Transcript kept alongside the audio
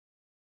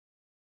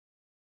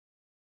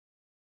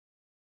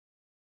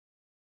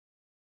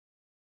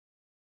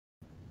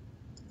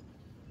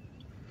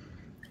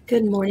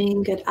Good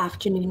morning, good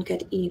afternoon,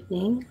 good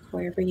evening,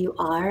 wherever you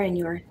are in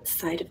your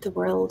side of the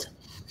world.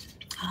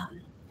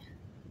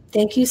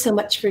 Thank you so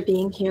much for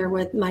being here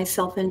with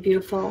myself and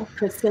beautiful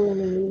Priscilla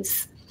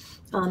Louise,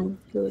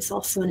 who is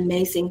also an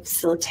amazing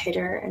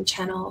facilitator and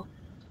channel.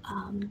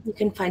 You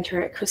can find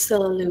her at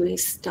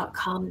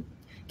priscillalouise.com.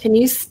 Can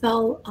you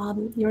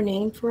spell your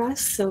name for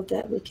us so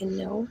that we can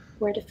know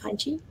where to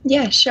find you?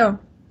 Yeah, sure.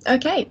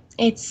 Okay,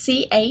 it's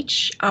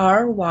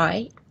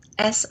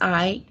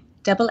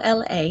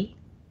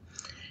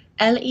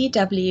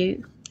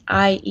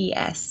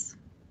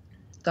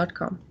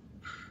CHRYSILLALEWIES.com.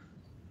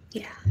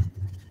 Yeah.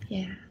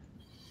 Yeah.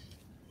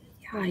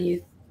 Yeah,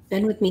 you've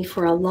been with me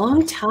for a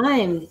long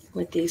time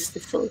with these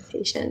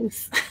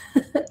facilitations.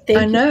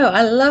 I know,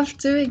 I love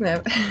doing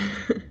them.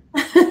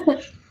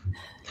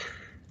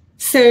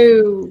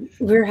 So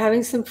we're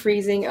having some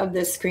freezing of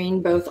the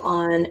screen both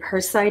on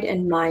her side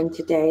and mine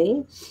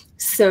today.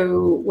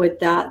 So with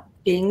that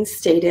being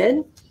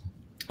stated,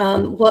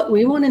 what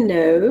we want to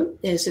know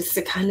is just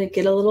to kind of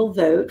get a little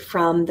vote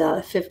from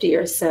the 50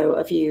 or so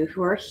of you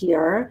who are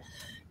here.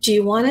 Do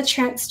you want a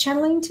trance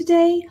channeling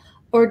today,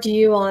 or do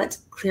you want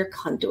clear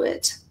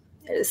conduit?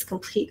 It is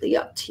completely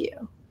up to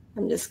you.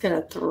 I'm just going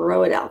to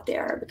throw it out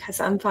there because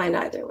I'm fine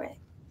either way.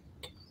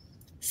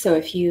 So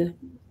if you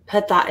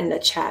put that in the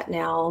chat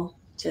now,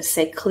 just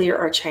say clear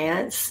or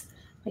trance.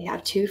 We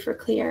have 2 for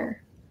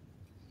clear,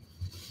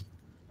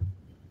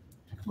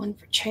 1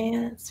 for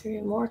trance, 3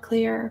 more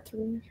clear,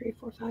 3,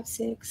 4, 5,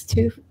 6,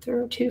 2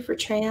 for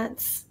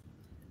trance,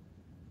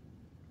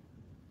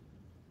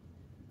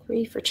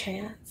 3 for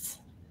trance,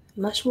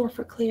 much more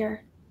for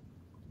clear.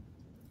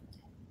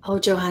 Oh,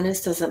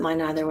 Johannes doesn't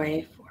mind either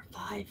way. 4,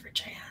 5 for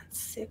trance,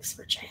 6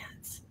 for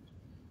trance.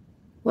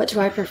 What do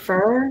I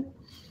prefer?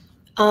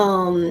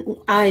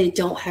 I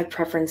don't have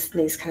preference in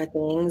these kind of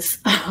things.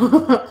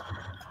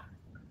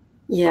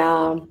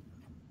 Yeah.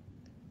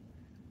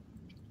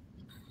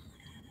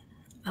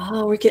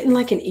 Oh, we're getting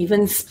like an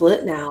even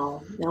split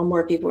now. Now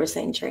more people are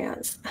saying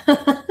trans.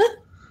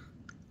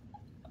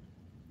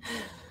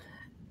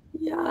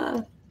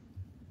 Yeah.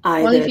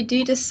 Well, if you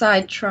do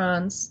decide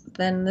trance,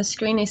 then the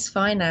screen is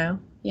fine now.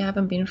 You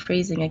haven't been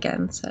freezing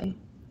again, so.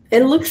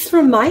 It looks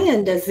from my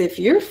end as if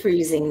you're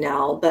freezing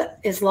now, but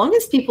as long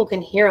as people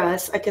can hear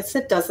us, I guess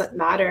it doesn't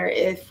matter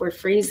if we're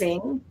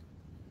freezing.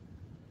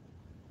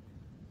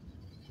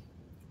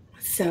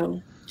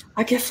 So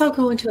I guess I'll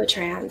go into a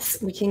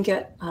trance. We can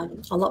get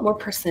a lot more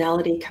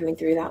personality coming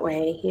through that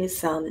way.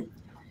 He's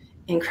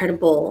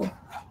incredible,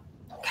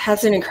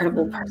 has an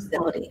incredible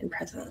personality and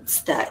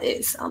presence that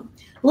is a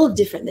little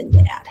different than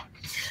Dad.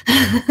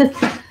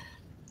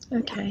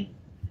 Okay.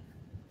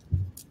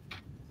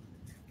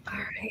 All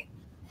right.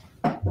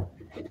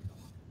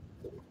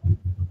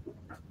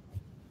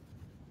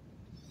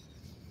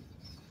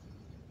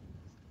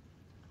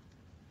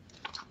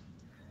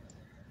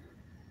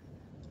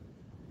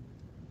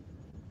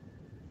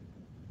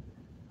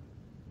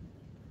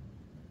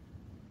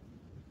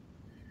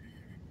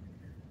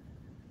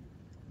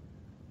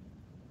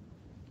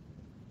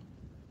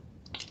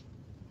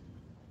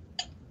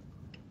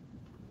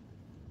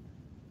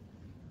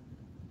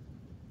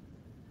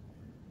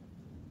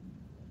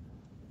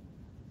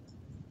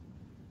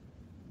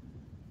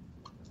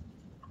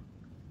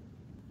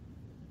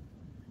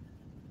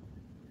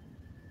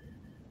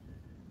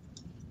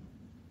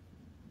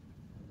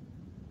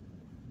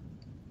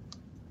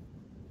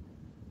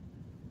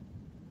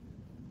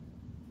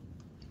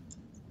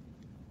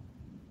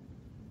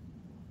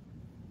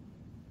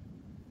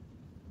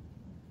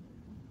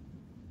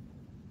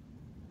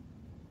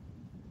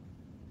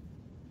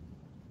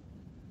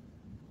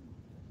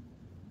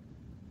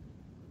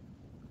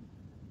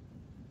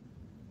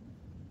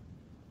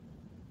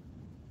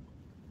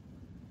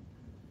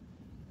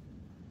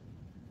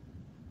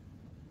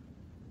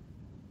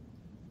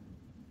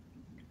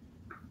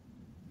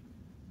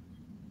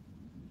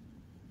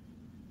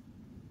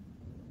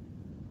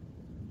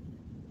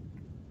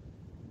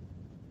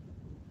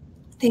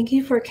 Thank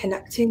you for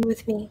connecting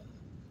with me.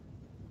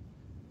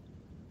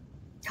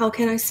 How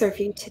can I serve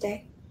you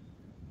today?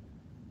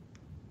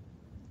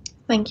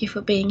 Thank you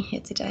for being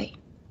here today.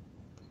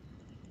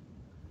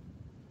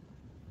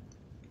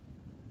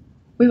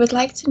 We would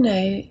like to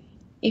know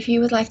if you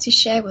would like to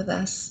share with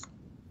us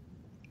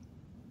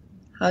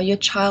how your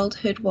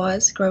childhood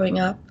was growing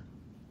up.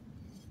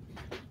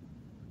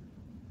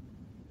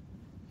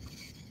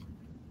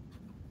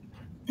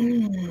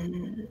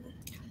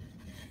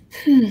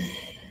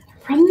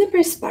 From the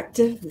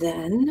perspective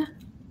then,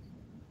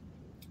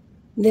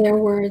 there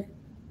were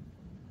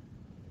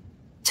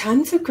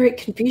times of great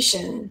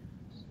confusion.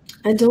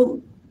 I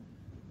don't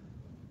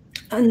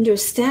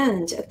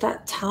understand at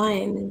that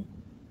time,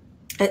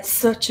 at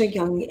such a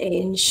young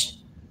age,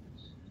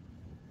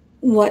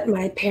 what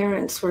my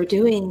parents were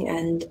doing,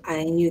 and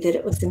I knew that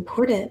it was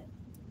important.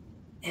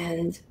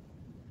 And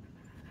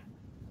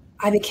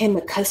I became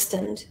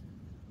accustomed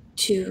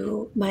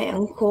to my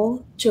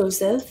uncle,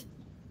 Joseph,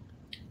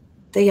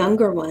 the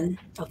younger one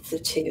of the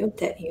 2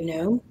 that you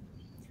know,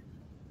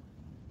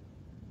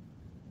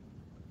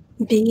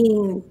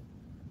 being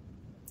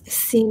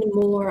seen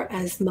more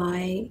as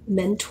my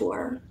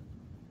mentor.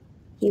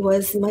 He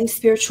was my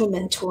spiritual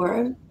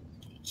mentor.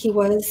 He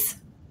was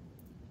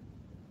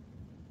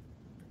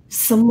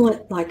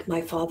somewhat like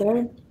my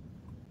father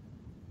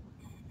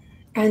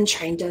and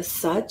trained as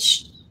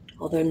such,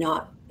 although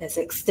not as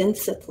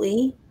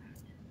extensively.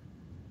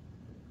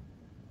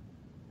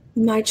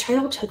 My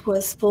childhood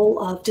was full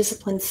of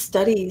disciplined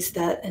studies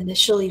that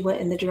initially went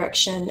in the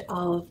direction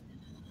of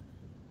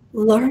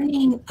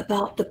learning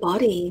about the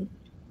body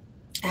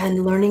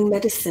and learning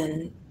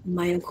medicine.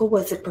 My uncle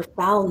was a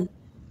profound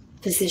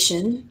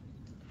physician,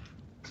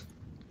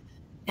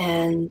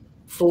 and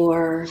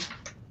for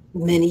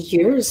many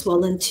years,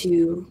 well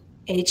into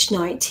age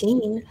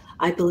 19,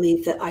 I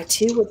believed that I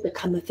too would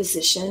become a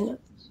physician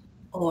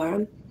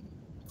or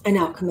an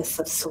alchemist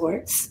of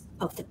sorts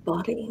of the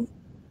body.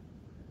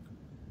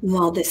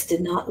 While this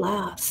did not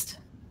last,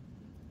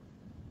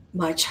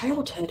 my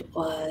childhood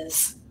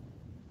was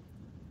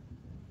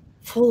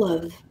full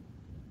of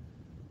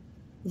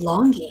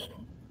longing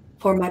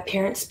for my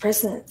parents'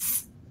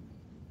 presence.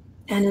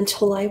 And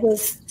until I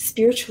was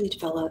spiritually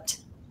developed,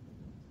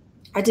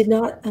 I did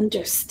not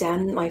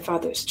understand my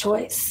father's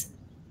choice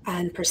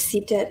and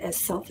perceived it as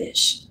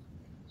selfish.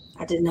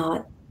 I did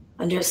not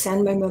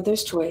understand my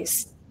mother's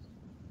choice,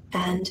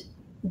 and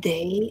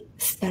they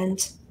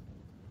spent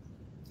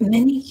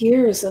many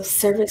years of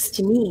service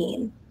to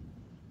me,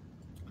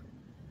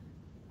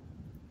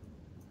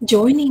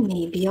 joining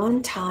me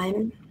beyond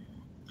time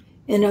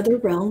in other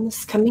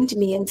realms, coming to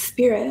me in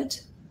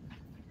spirit,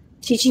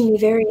 teaching me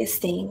various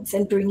things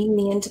and bringing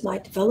me into my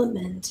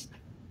development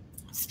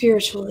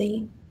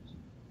spiritually.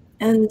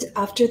 And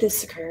after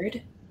this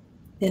occurred,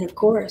 then of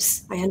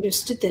course I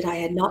understood that I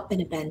had not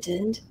been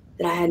abandoned,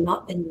 that I had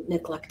not been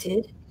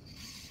neglected,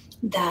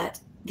 that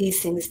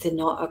these things did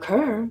not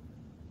occur.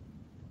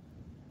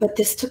 But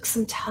this took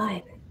some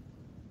time.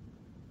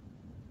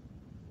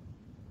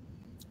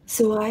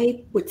 So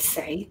I would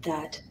say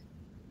that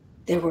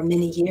there were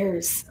many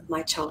years of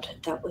my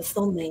childhood that was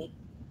lonely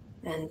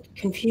and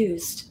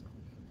confused.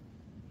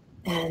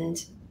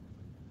 And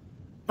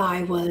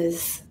I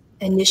was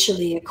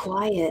initially a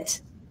quiet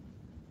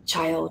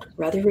child,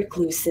 rather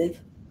reclusive,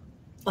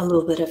 a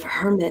little bit of a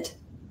hermit.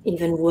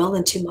 Even well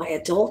into my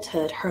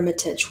adulthood,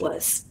 hermitage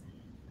was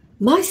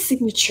my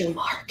signature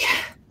mark.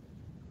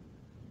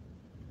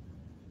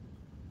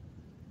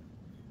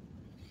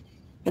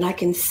 But I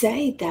can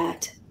say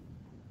that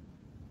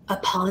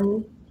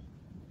upon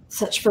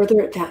such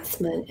further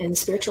advancement in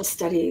spiritual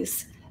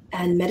studies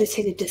and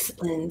meditative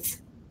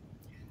disciplines,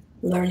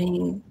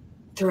 learning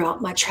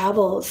throughout my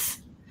travels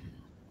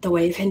the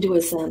way of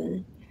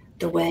Hinduism,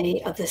 the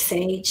way of the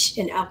sage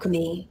in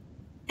alchemy,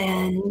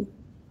 and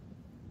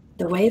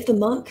the way of the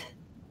monk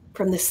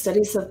from the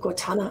studies of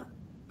Gautama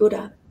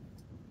Buddha,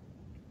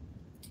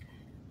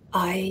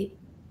 I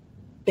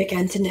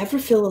began to never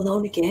feel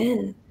alone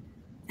again.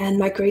 And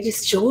my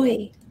greatest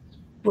joy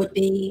would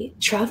be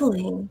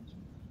traveling,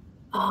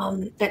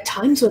 at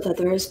times with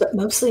others, but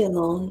mostly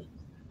alone,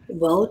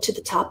 well to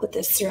the top of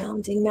the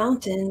surrounding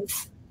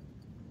mountains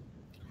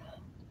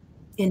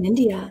in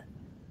India.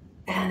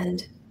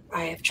 And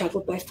I have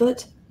traveled by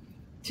foot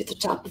to the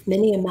top of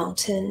many a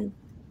mountain,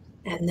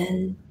 and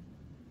then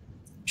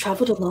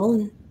traveled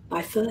alone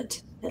by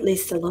foot, at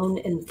least alone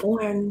in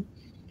form,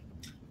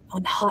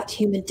 on hot,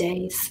 humid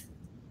days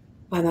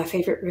by my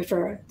favorite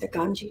river, the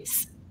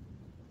Ganges.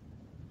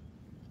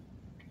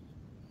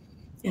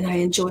 And I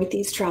enjoyed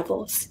these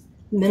travels,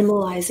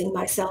 minimalizing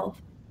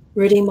myself,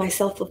 ridding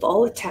myself of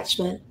all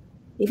attachment,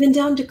 even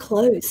down to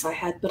clothes. I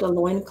had but a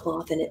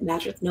loincloth, and it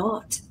mattered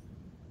not.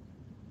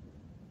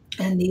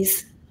 And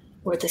these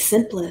were the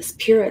simplest,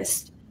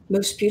 purest,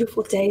 most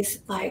beautiful days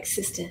of my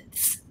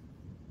existence,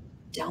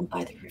 down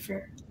by the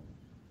river,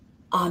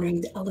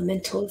 honoring the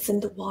elementals in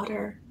the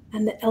water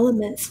and the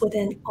elements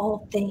within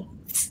all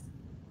things.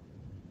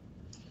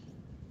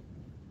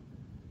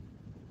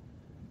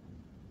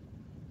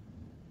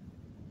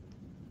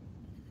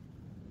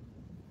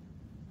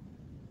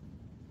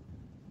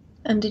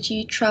 And did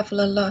you travel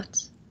a lot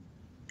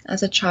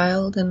as a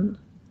child and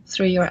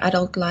through your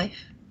adult life?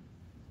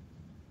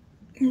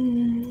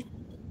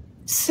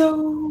 So,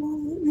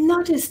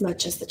 not as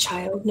much as the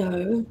child,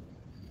 no.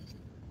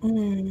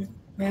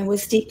 I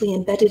was deeply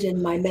embedded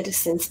in my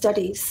medicine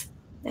studies,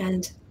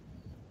 and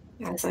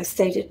as I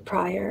stated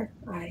prior,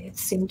 I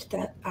assumed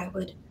that I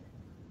would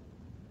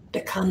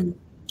become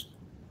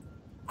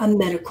a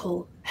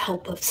medical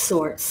help of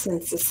sorts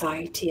in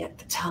society at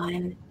the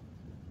time.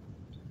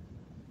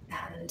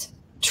 And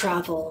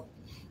travel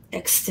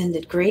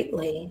extended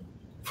greatly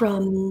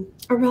from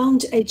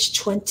around age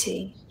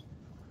 20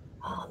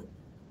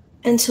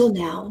 until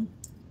now.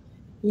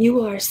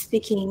 You are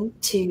speaking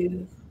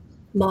to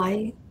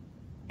my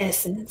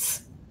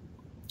essence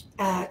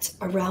at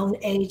around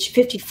age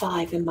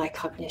 55 in my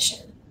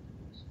cognition.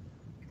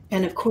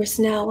 And of course,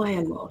 now I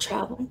am well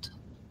traveled.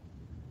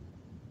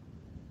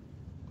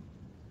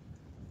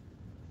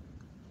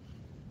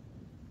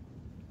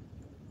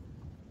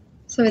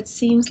 So it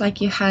seems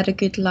like you had a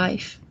good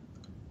life.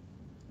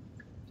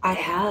 I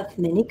have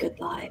many good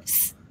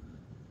lives.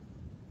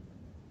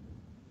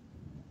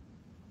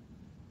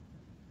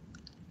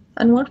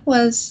 And what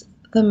was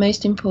the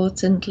most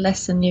important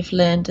lesson you've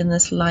learned in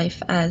this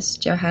life as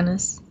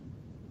Johannes?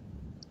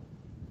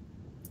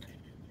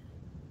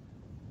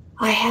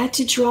 I had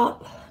to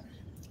drop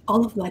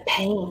all of my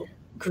pain,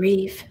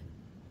 grief,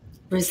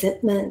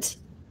 resentment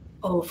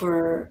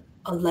over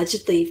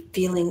allegedly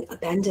feeling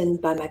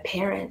abandoned by my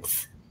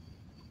parents,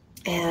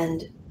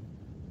 and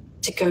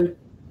to go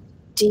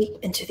deep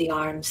into the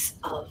arms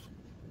of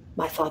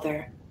my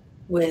Father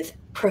with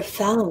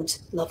profound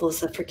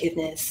levels of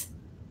forgiveness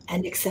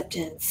and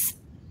acceptance.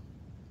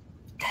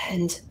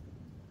 And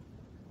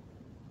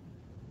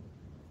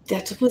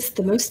that was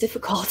the most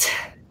difficult.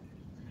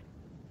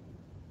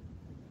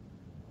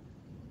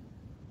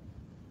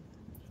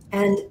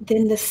 And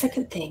then the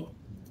second thing,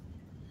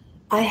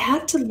 I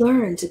had to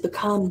learn to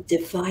become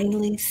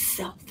divinely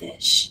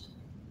selfish.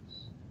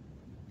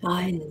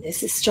 And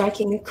this is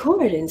striking a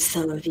chord in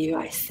some of you,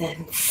 I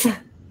sense,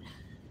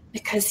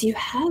 because you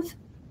have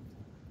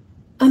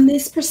a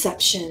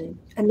misperception,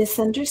 a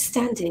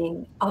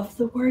misunderstanding of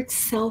the word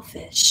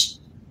selfish.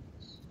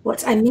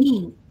 What I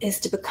mean is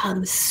to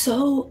become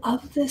so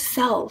of the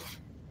self,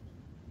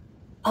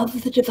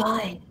 of the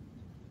divine,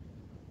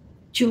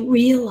 to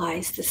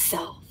realize the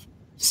self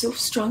so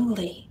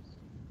strongly.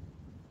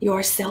 You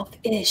are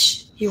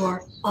selfish, you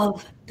are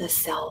of the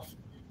self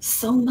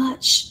so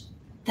much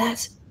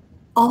that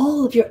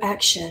all of your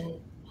action,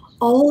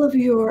 all of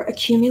your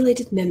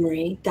accumulated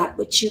memory, that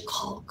which you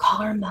call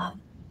karma,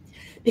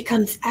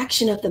 becomes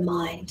action of the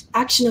mind,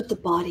 action of the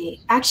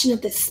body, action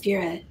of the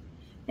spirit,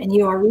 and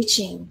you are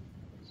reaching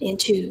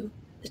into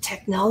the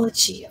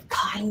technology of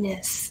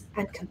kindness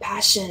and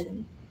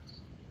compassion,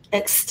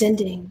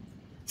 extending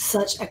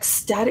such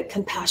ecstatic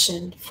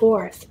compassion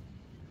forth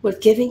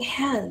with giving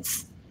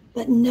hands,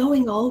 but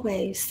knowing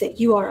always that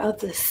you are of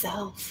the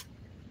self.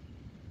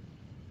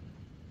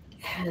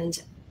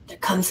 And there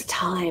comes a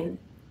time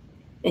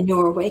in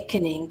your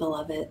awakening,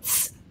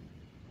 beloveds,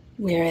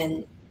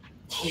 wherein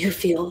you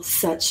feel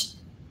such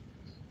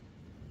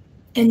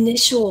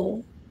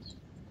initial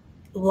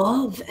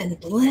love and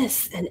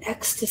bliss and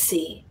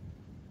ecstasy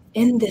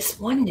in this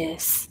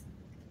oneness,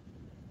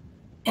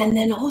 and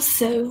then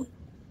also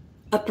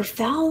a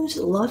profound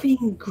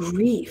loving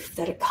grief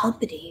that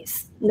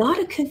accompanies, not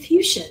a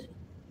confusion,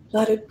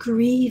 but a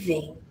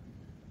grieving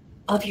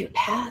of your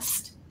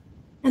past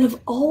and of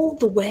all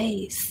the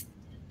ways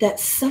that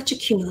such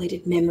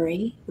accumulated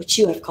memory, which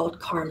you have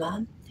called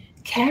karma,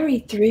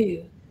 carried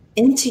through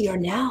into your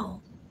now.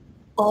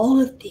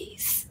 All of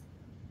these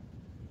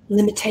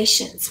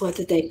limitations,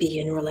 whether they be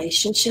in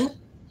relationship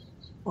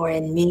or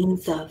in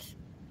means of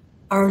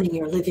earning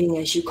your living,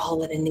 as you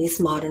call it in these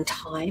modern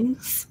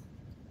times,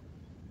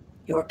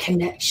 your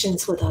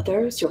connections with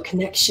others, your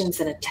connections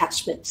and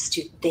attachments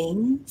to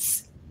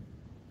things,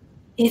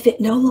 if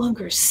it no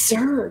longer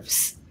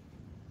serves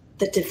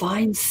the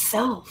divine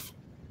self,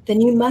 then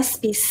you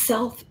must be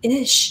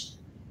selfish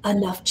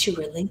enough to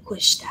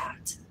relinquish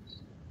that.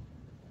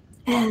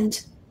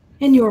 And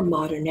in your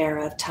modern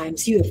era of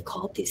times, you have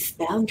called these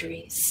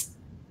boundaries.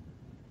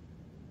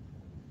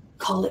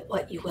 Call it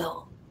what you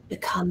will.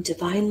 Become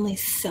divinely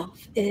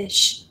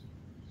selfish.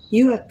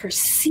 You have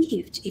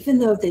perceived, even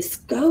though this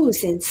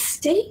goes in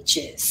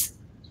stages,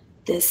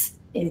 this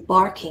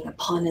embarking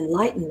upon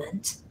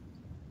enlightenment,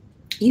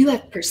 you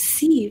have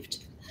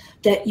perceived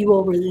that you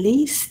will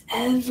release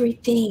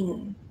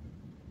everything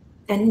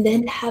and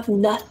then have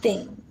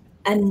nothing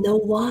and no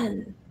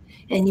one,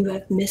 and you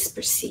have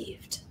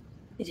misperceived.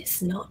 It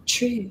is not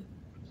true.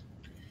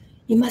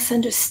 You must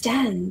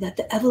understand that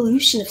the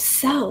evolution of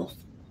self,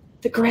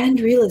 the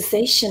grand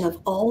realization of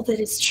all that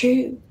is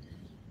true,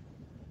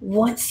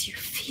 once you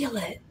feel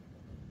it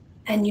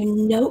and you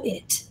know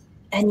it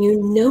and you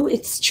know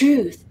its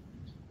truth,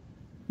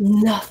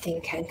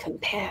 nothing can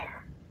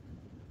compare.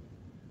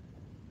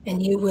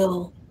 And you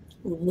will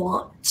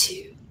want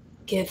to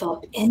give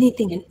up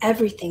anything and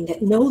everything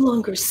that no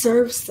longer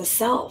serves the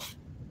self.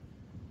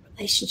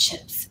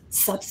 Relationships,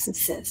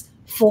 substances,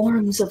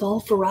 forms of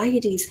all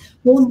varieties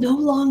will no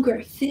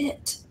longer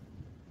fit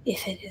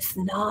if it is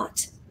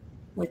not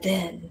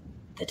within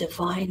the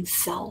divine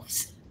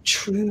self's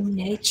true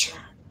nature.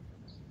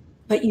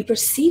 But you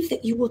perceive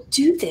that you will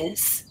do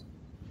this,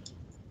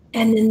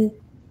 and then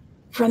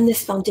from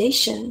this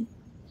foundation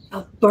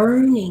of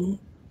burning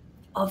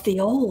of the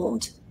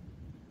old,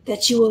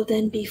 that you will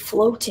then be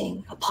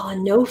floating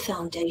upon no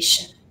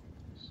foundation.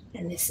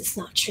 And this is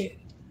not true.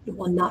 You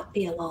will not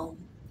be alone.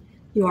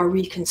 You are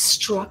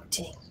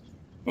reconstructing,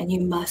 and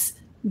you must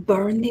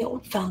burn the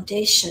old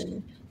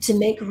foundation to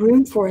make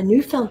room for a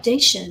new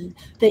foundation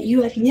that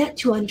you have yet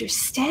to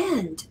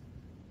understand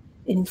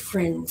in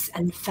friends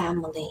and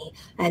family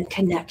and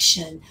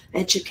connection,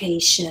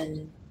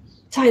 education,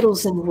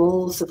 titles and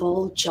roles of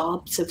all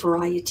jobs of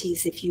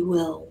varieties, if you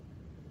will.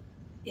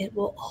 It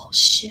will all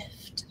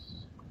shift.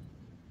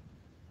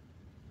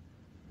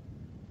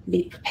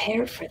 Be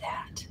prepared for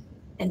that,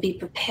 and be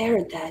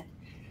prepared that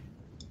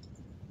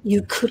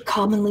You could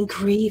commonly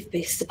grieve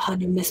based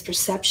upon your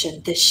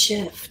misperception, this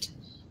shift.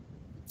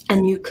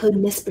 And you could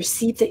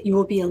misperceive that you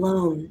will be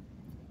alone.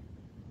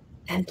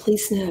 And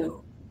please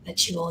know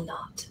that you will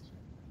not.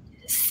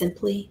 It is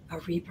simply a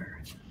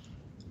rebirth.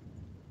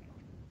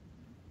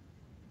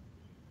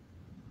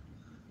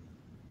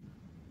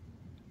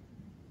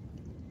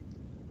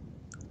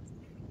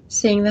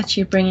 Seeing that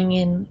you're bringing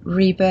in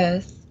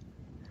rebirth,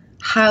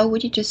 how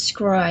would you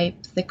describe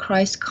the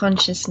Christ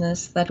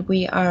consciousness that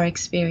we are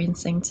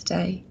experiencing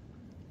today?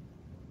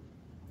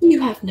 You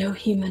have no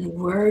human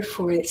word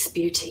for its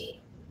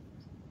beauty.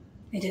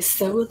 It is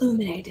so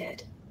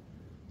illuminated.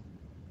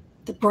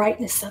 The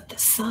brightness of the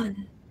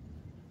sun,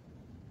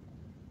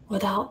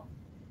 without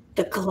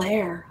the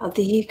glare of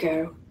the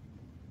ego,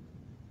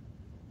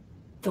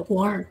 the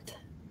warmth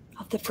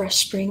of the fresh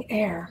spring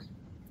air,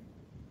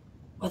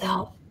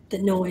 without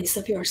the noise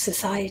of your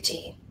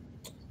society.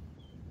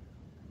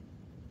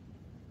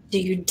 Do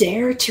you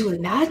dare to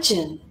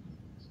imagine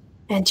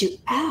and you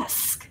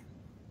ask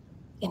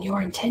in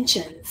your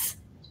intentions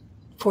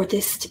for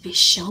this to be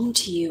shown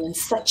to you in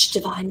such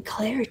divine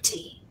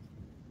clarity?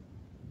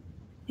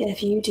 And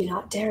if you do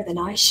not dare, then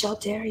I shall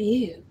dare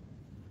you.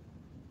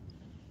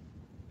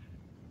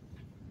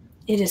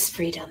 It is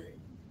freedom.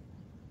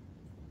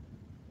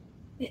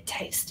 It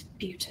tastes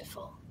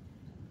beautiful.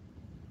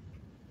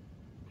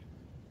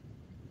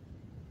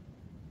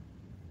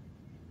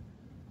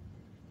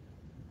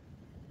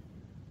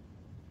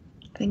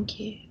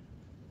 Thank you.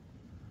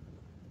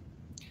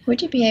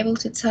 Would you be able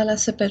to tell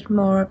us a bit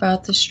more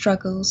about the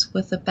struggles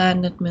with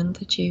abandonment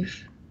that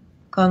you've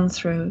gone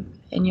through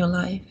in your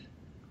life?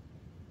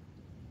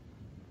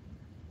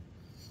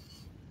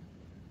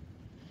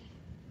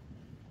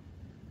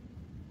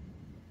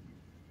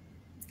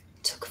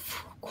 It took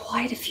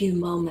quite a few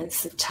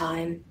moments of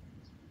time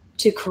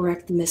to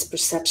correct the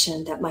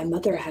misperception that my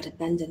mother had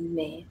abandoned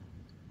me.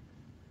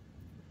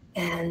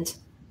 And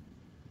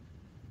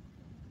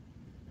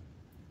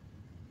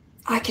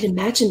I could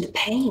imagine the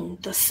pain,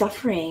 the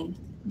suffering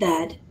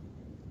that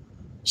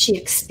she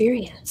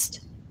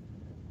experienced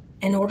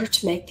in order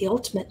to make the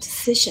ultimate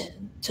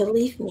decision to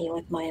leave me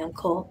with my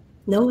uncle,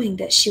 knowing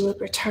that she would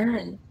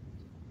return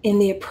in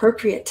the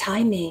appropriate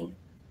timing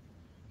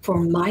for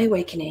my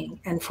awakening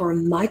and for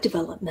my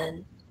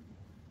development.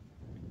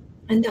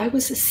 And I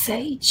was a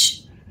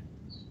sage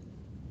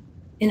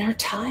in her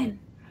time.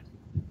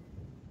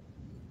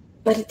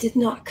 But it did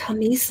not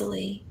come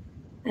easily.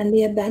 And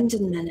the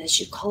abandonment, as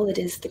you call it,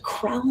 is the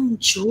crown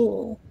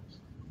jewel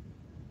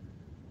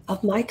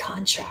of my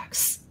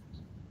contracts.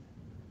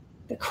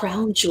 The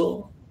crown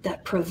jewel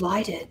that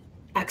provided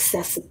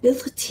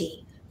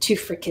accessibility to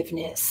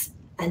forgiveness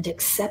and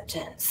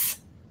acceptance.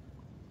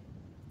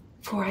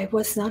 For I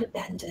was not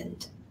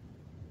abandoned.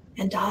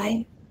 And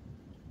I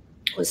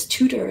was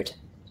tutored,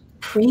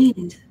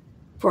 preened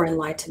for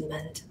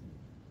enlightenment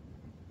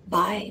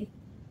by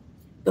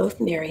both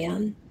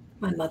Miriam,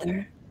 my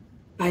mother,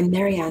 by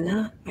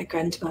Mariana, my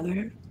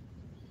grandmother,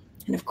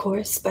 and of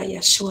course by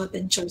Yeshua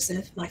ben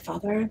Joseph, my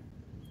father.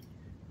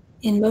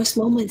 In most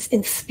moments,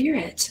 in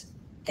spirit,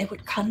 they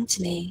would come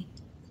to me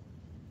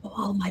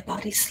while my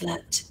body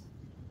slept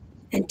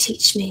and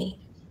teach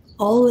me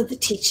all of the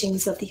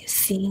teachings of the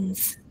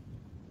Essenes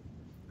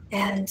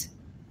and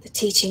the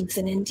teachings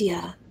in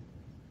India.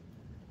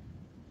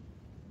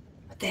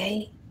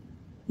 They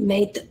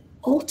made the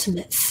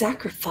ultimate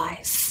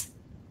sacrifice,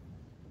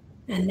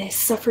 and they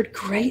suffered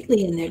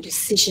greatly in their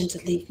decision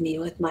to leave me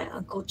with my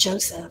Uncle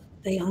Joseph,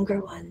 the younger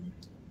one.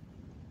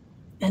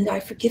 And I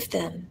forgive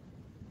them,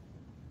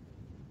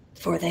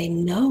 for they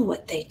know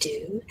what they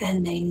do,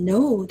 and they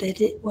know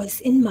that it was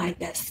in my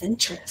best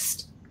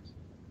interest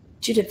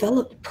to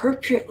develop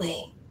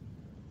appropriately.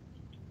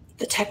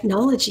 The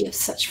technology of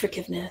such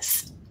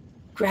forgiveness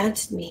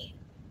granted me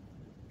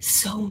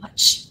so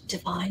much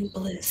divine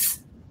bliss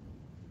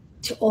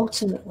to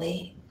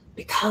ultimately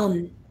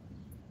become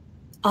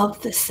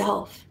of the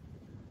self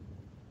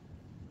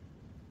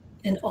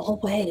in all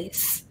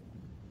ways.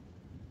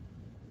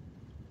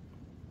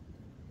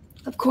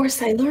 Of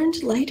course, I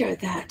learned later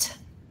that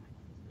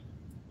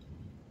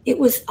it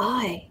was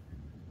I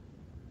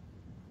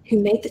who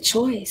made the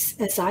choice,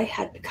 as I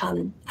had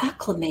become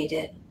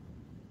acclimated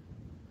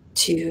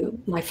to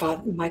my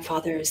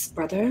father's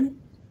brother,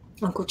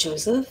 Uncle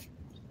Joseph.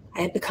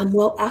 I had become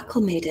well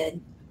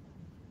acclimated,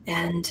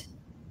 and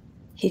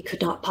he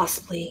could not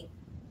possibly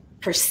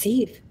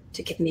perceive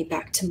to give me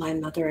back to my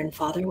mother and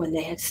father when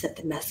they had sent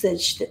the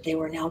message that they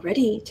were now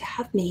ready to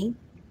have me.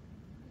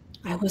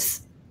 I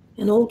was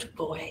an older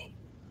boy,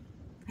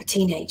 a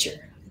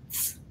teenager.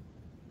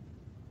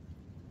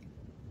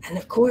 And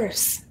of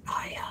course,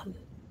 I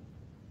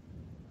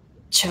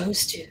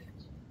chose to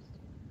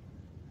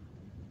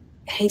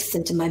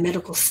hasten to my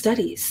medical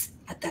studies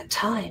at that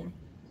time.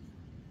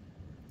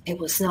 It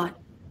was not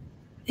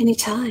any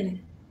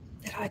time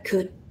that I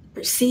could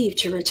perceive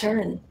to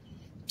return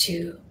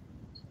to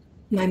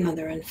my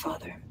mother and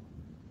father.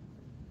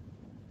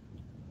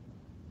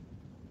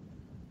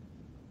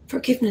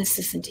 Forgiveness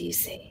isn't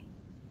easy,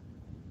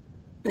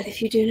 but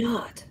if you do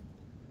not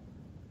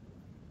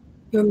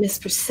Your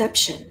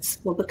misperceptions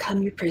will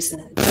become your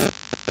prisons.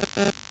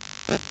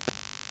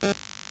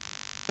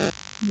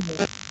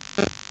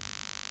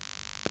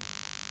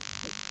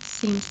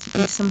 Seems to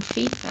be some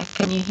feedback.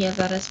 Can you hear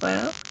that as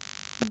well?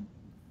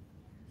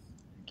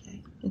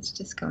 Okay, it's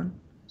just gone.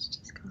 It's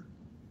just gone.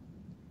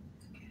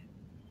 Okay.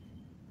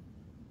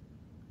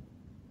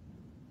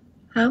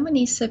 How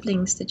many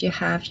siblings did you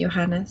have,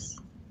 Johannes?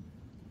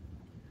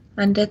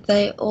 And did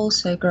they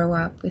also grow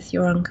up with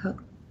your uncle?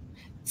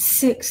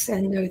 6,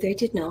 and no, they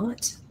did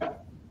not.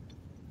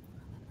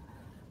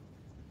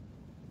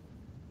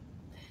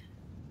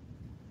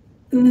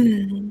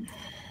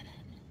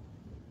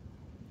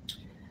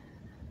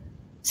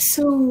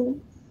 So,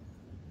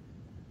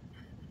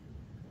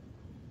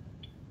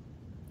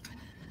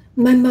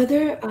 my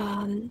mother,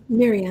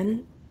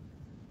 Miriam,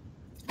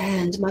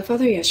 and my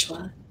father,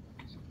 Yeshua,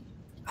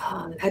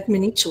 had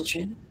many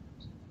children.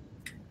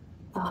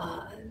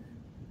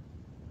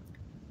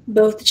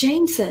 Both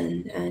James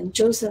and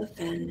Joseph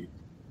and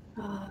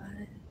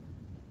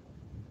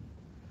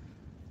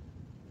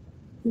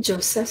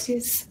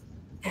Josephus,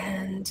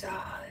 and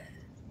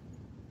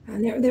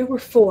there were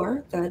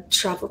 4 that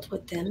traveled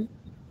with them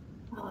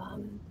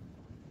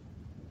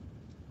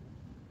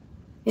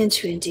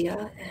into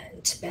India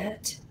and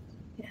Tibet,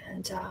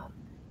 and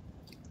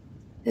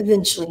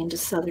eventually into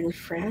southern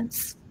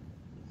France.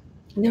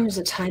 And there was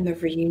a time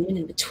of reunion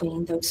in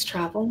between those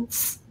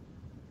travels.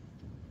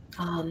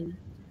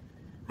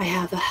 I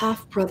have a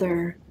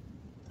half-brother,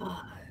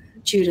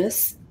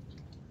 Judas,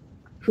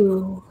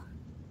 who,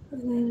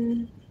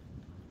 when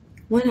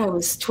I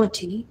was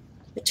 20,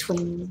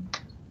 between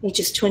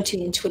ages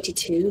 20 and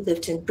 22,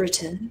 lived in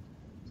Britain.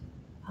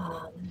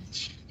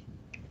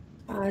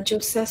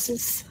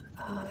 Josephus,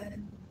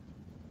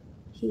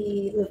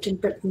 he lived in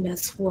Britain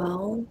as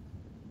well,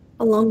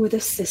 along with a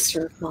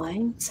sister of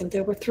mine. So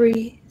there were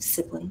 3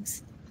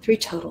 siblings, 3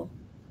 total.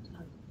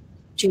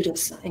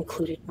 Judas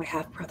included my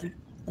half-brother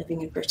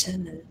living in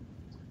Britain,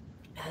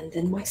 and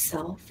then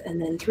myself,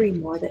 and then 3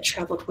 more that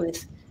traveled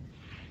with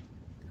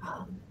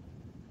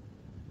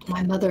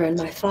my mother and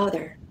my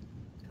father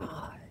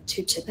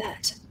to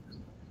Tibet.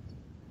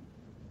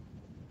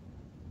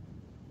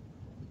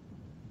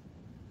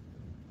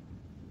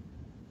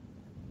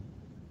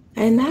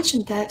 I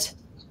imagine that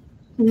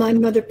my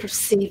mother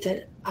perceived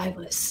that I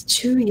was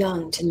too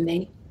young to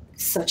make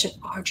such an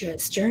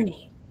arduous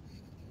journey,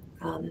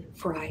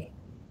 for I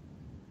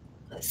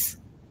was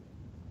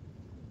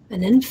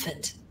an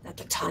infant at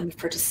the time of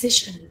her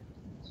decision.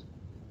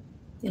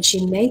 And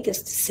she made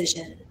this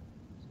decision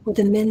with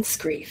immense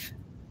grief.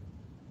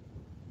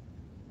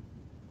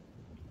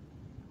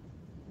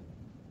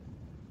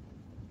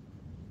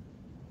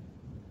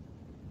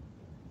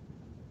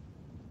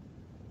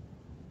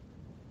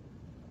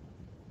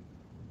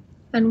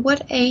 And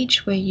what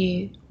age were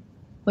you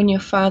when your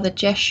father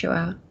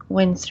Yeshua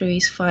went through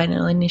his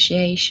final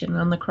initiation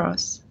on the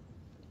cross?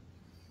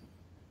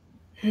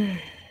 I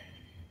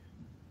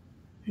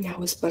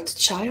was but a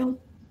child,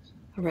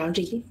 around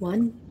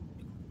 1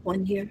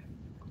 year.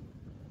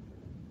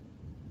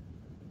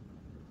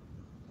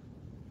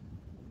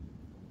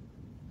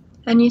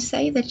 And you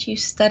say that you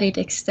studied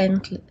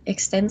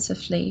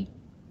extensively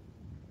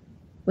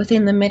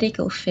within the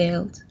medical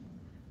field,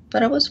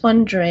 but I was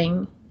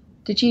wondering,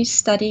 did you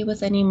study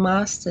with any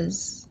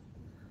masters?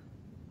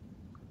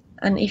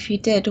 And if you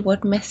did,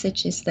 what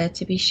message is there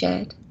to be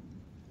shared?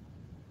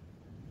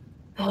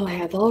 Oh, I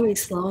have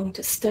always longed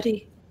to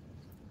study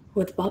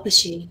with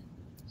Babaji,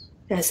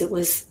 as it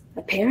was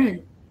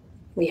apparent.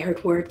 We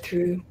heard word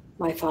through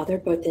my father,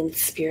 both in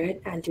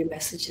spirit and through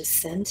messages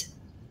sent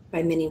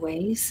by many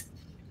ways,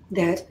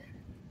 that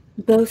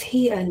both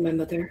he and my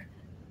mother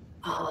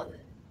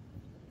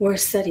were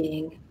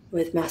studying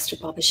with Master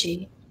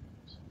Babaji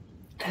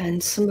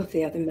and some of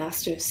the other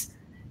masters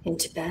in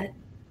Tibet.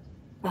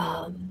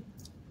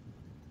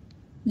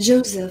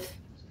 Joseph,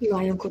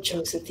 my uncle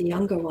Joseph, the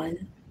younger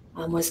one,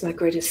 was my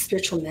greatest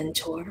spiritual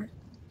mentor.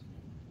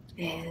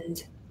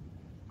 And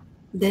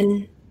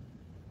then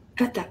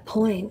at that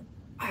point,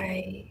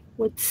 I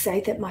would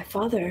say that my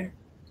father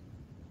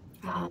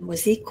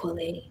was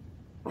equally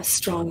a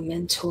strong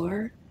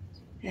mentor.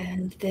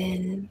 And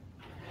then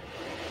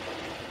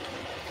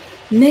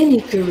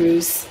many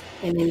gurus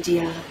in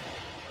India,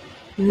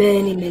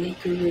 many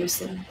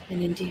gurus in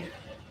India.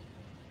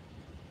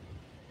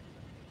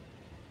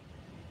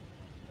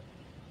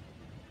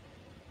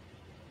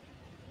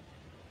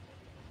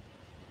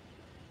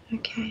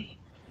 Okay.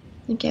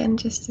 Again,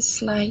 just a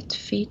slight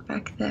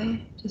feedback there,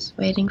 just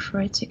waiting for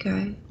it to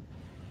go.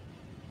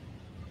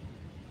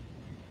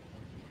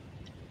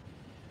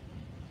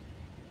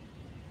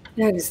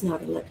 That is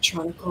not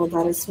electronical,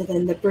 that is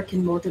within the brick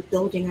and mortar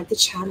building of the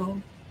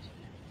channel.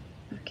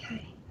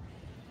 Okay.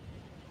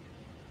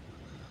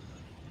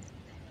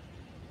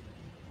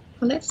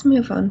 Well, let's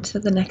move on to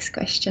the next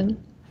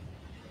question.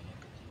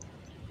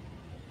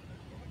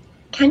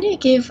 Can you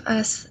give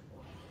us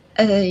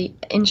an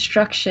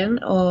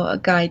instruction or a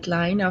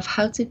guideline of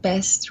how to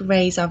best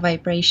raise our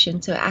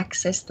vibration to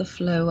access the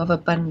flow of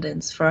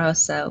abundance for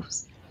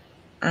ourselves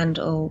and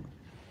all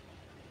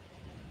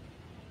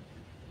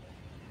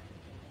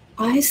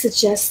I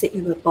suggest that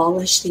you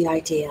abolish the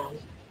idea.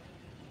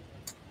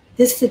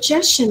 This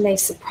suggestion may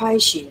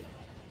surprise you,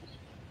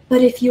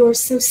 but if you are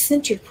so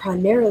centered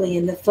primarily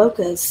in the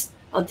focus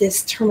of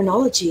this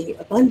terminology,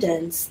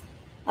 abundance,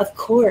 of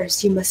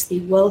course you must be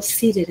well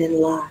seated in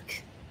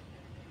lack.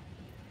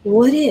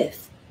 What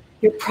if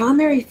your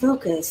primary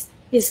focus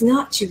is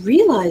not to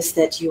realize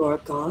that you are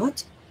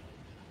God,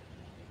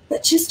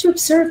 but just to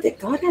observe that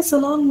God has a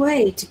long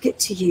way to get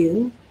to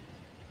you?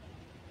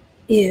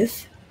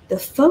 If the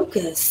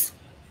focus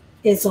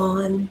is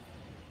on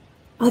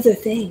other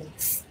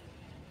things,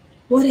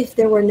 what if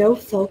there were no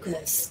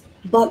focus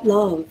but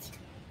love?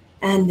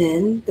 And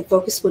then the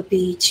focus would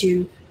be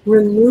to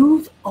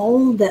remove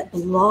all that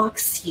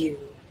blocks you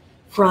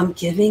from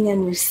giving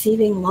and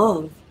receiving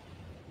love.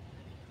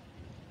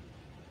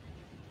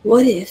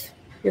 What if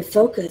your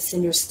focus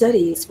in your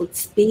studies would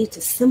be to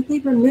simply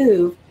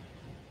remove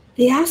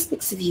the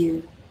aspects of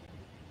you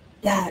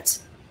that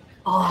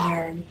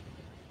are,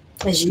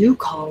 as you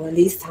call in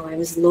these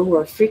times,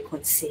 lower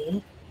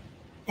frequency?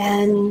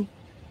 And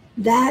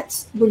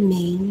that would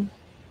mean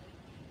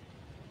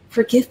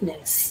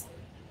forgiveness,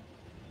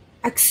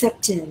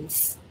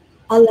 acceptance,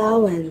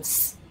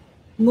 allowance,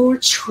 more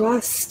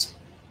trust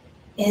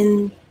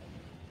in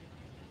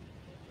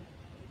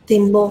the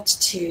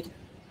multitude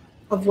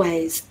of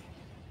ways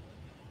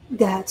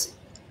that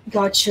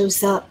God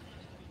shows up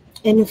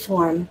in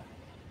form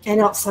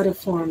and outside of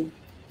form,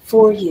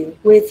 for you,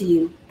 with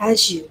you,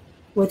 as you,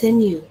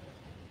 within you,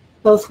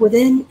 both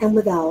within and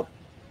without,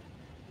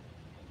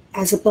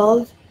 as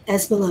above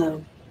as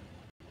below.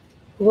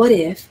 What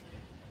if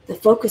the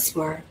focus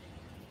were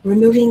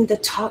removing the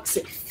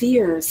toxic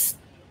fears,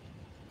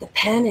 the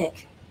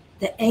panic,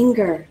 the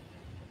anger,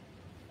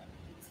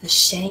 the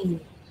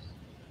shame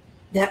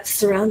that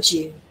surround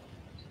you?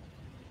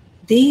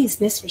 These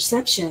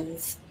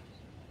misperceptions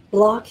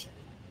block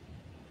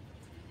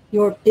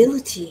your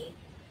ability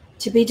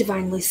to be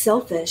divinely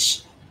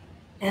selfish,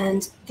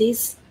 and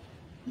these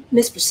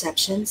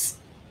misperceptions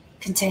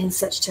contain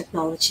such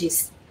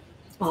technologies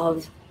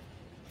of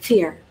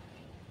fear.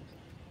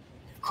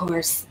 Of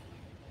course,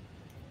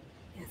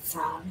 it's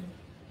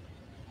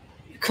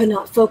you could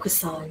not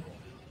focus on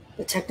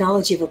the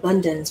technology of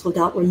abundance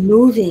without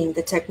removing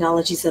the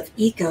technologies of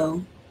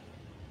ego.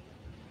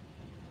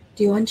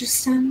 Do you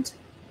understand?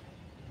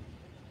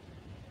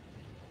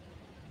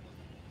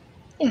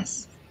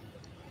 Yes.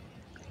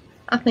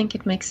 I think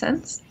it makes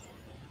sense.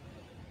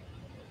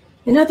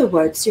 In other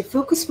words, your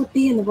focus would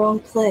be in the wrong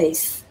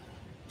place.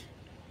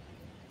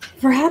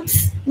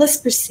 Perhaps let's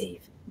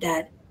perceive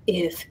that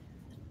if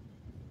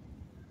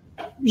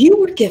you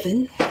were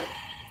given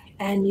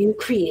and you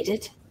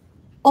created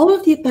all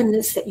of the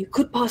abundance that you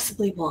could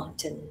possibly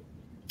want, and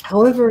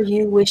however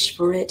you wish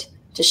for it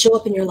to show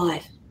up in your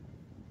life,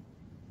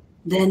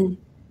 then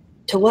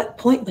to what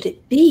point would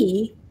it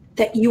be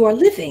that you are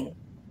living?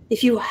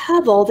 If you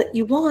have all that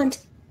you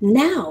want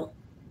now,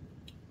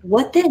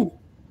 what then?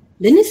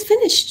 Then it's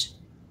finished.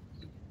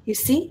 You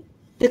see,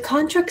 the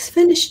contract's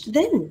finished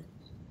then.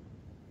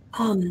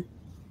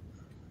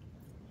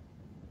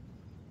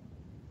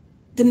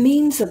 The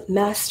means of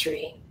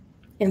mastery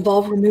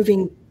involve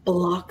removing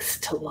blocks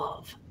to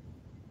love.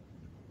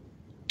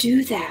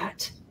 Do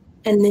that,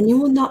 and then you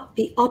will not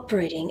be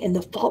operating in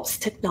the false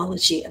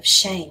technology of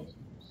shame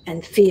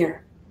and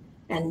fear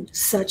and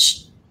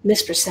such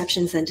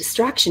misperceptions and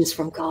distractions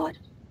from God.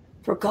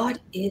 For God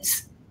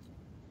is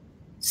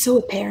so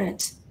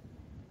apparent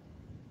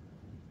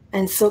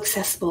and so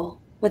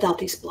accessible without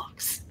these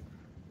blocks.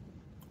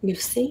 You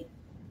see?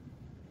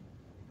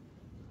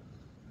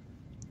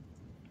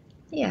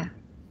 Yeah,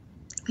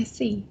 I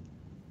see.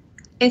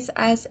 It's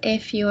as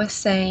if you are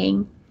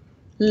saying,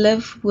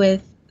 live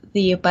with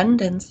the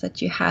abundance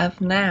that you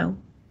have now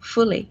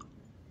fully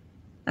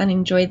and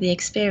enjoy the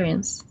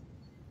experience.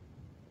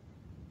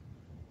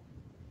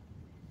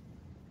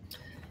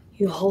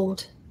 You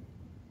hold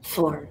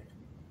form.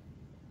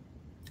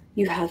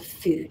 You have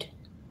food.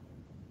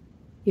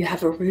 You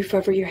have a roof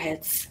over your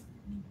heads.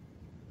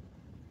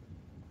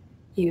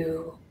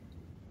 You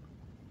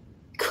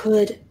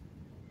could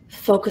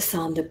focus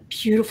on the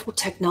beautiful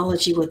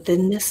technology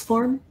within this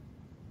form,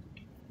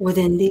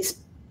 within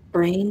these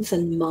brains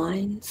and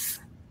minds,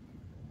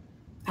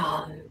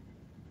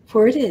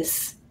 for it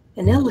is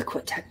an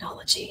eloquent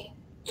technology,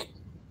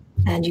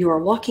 and you are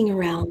walking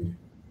around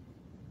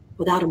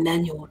without a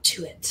manual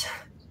to it.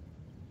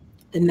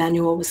 The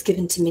manual was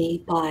given to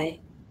me by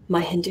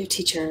my Hindu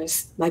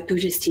teachers, my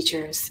Buddhist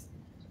teachers,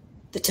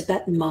 the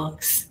Tibetan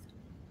monks,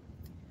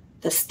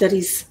 the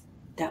studies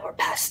that were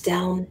passed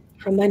down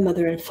from my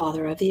mother and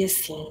father of the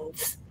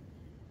Essenes.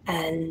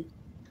 And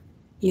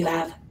you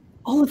have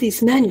all of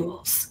these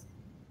manuals,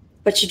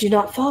 but you do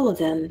not follow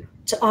them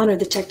to honor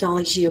the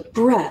technology of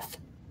breath,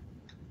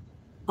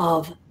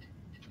 of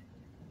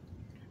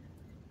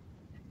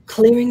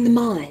clearing the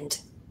mind,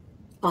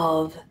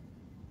 of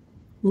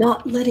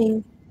not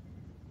letting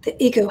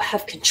the ego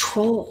have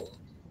control,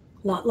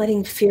 not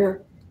letting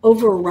fear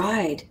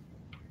override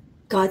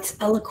God's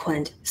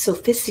eloquent,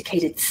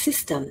 sophisticated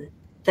system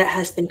that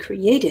has been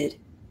created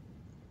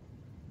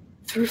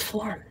through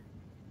form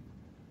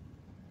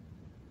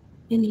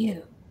in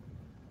you.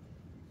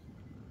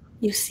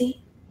 You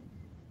see?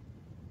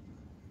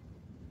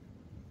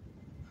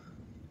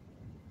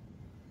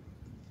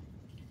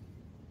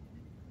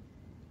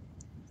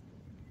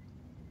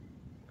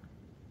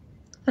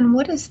 And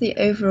what is the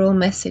overall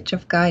message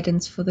of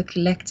guidance for the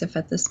collective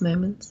at this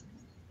moment?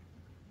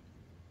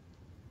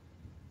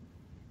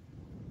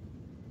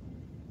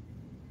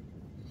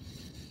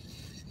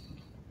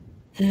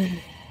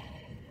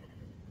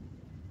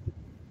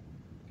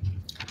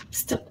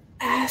 Stop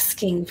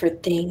asking for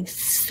things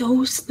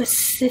so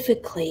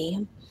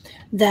specifically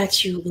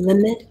that you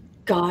limit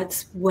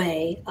God's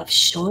way of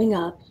showing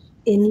up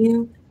in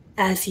you,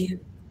 as you,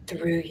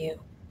 through you,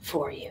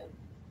 for you.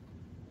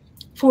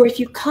 For if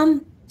you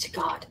come to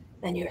God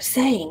and you're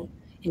saying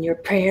in your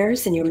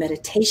prayers and your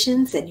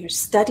meditations and your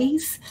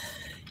studies,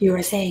 you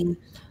are saying,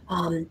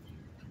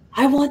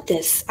 I want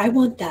this, I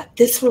want that,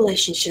 this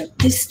relationship,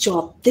 this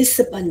job, this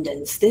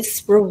abundance,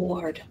 this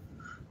reward.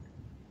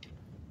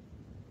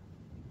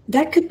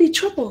 That could be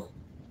trouble.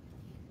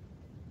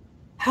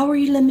 How are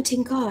you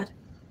limiting God?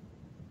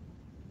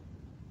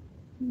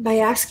 By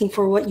asking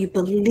for what you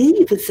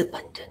believe is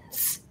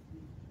abundance.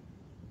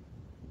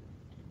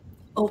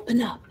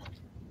 Open up.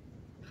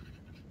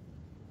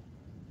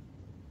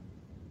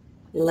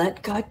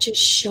 Let God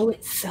just show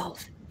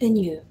itself in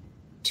you,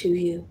 to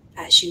you,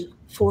 as you,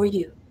 for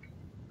you.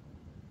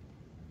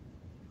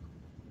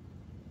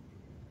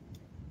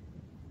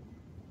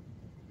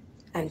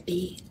 And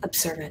be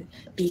observant.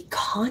 Be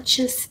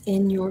conscious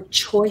in your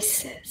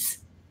choices.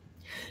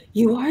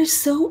 You are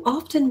so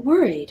often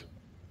worried,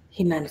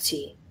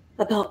 humanity,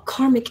 about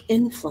karmic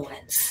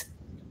influence.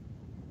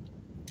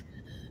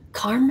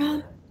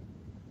 Karma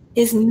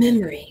is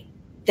memory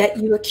that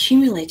you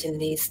accumulate in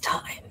these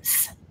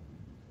times.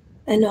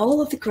 And all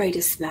of the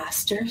greatest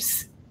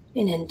masters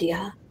in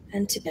India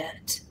and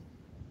Tibet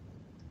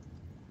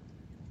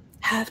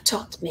have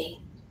taught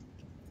me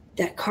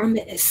that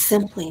karma is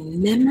simply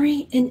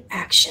memory in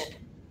action.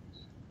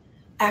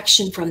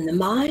 Action from the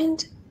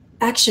mind,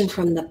 action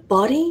from the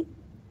body,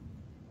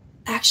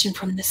 action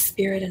from the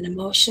spirit and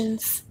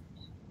emotions.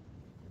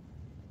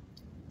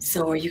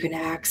 So are you going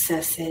to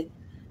access it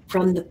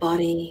from the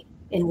body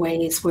in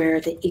ways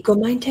where the ego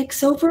mind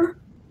takes over,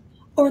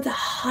 or the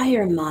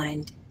higher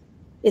mind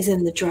is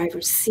in the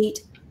driver's seat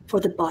for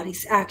the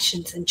body's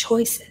actions and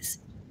choices?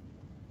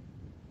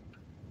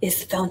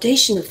 Is the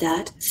foundation of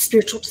that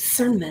spiritual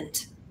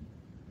discernment,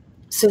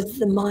 so that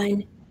the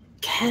mind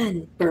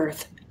can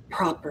birth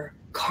proper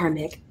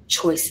karmic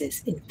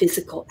choices in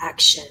physical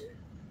action?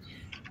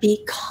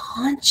 Be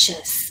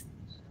conscious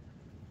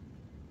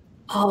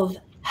of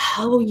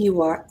how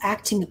you are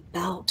acting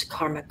about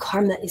karma.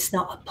 Karma is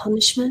not a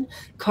punishment.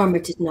 Karma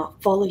did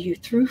not follow you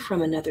through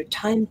from another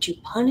time to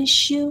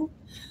punish you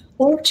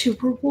or to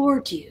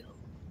reward you.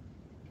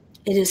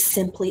 It is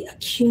simply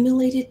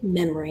accumulated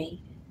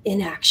memory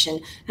in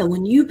action. And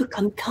when you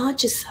become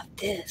conscious of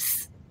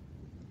this,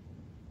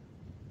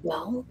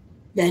 well,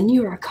 then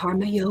you are a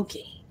karma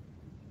yogi.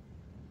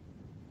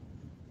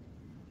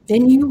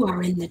 Then you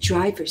are in the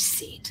driver's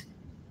seat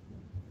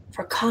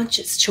for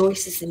conscious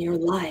choices in your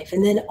life.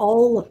 And then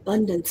all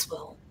abundance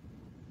will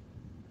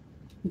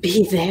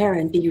be there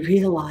and be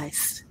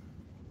realized.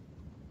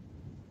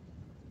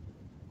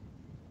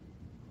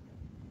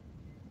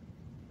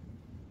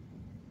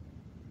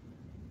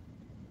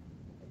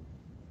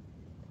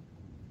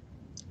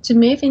 To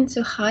move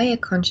into higher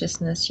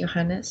consciousness,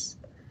 Johannes,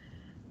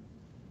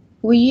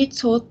 were you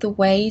taught the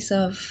ways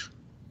of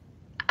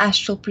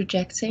astral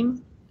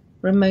projecting,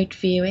 remote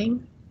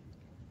viewing,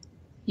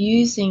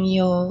 using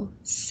your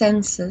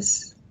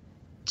senses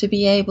to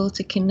be able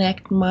to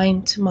connect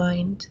mind to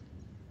mind?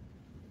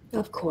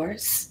 Of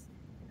course,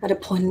 at a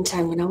point in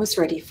time when I was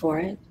ready for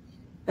it,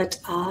 but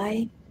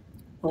I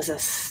was a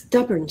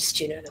stubborn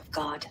student of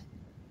God.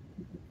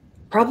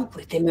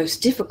 Probably the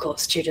most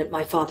difficult student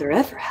my father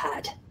ever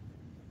had,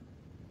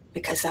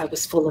 because I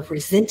was full of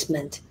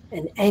resentment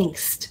and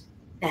angst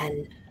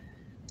and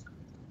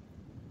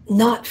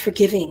not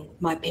forgiving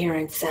my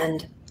parents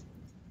and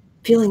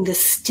feeling the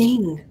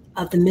sting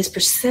of the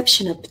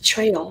misperception of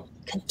betrayal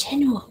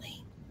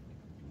continually.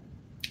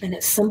 And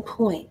at some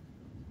point,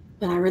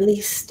 when I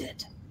released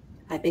it,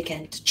 I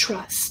began to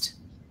trust.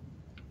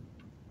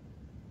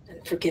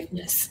 And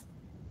forgiveness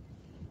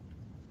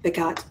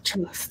begot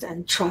trust,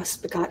 and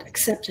trust begot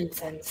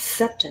acceptance, and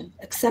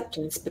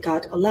acceptance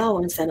begot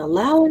allowance, and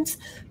allowance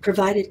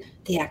provided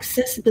the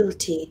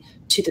accessibility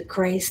to the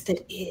grace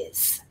that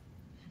is.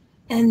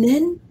 And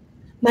then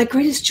my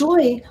greatest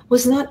joy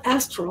was not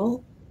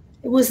astral.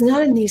 It was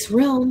not in these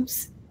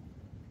realms.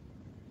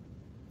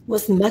 It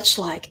was much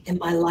like in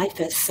my life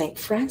as St.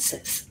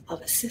 Francis of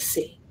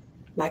Assisi.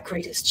 My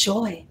greatest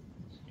joy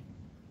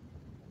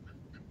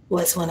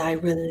was when I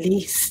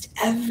released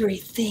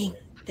everything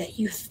that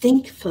you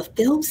think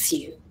fulfills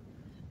you,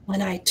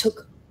 when I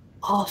took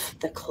off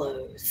the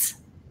clothes.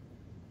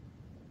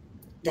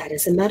 That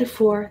is a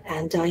metaphor,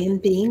 and I am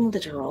being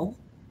literal.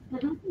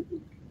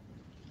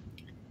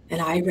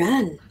 And I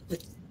ran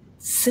with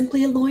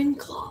simply a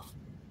loincloth,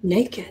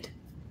 naked,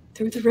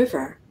 through the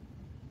river,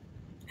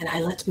 and I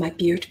let my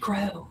beard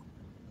grow,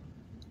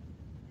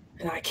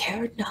 and I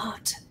cared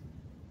not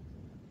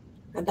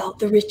about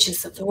the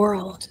riches of the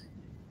world,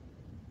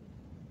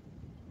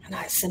 and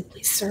I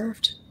simply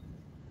served,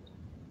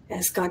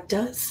 as God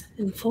does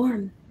in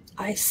form.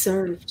 I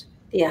served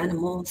the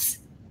animals,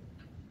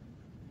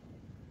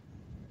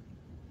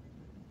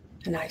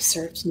 and I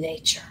served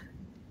nature.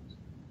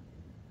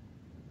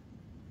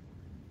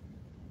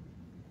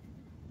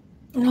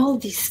 And all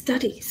of these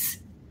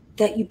studies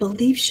that you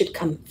believe should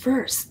come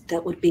first,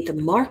 that would be the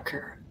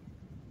marker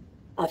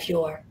of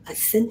your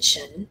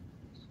ascension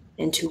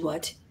into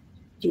what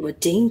you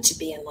would deem to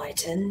be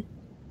enlightened,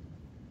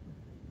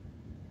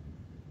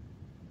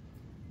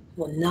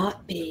 will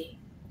not be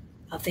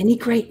of any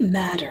great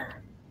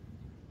matter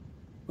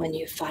when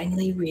you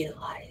finally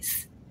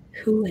realize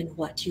who and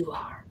what you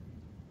are.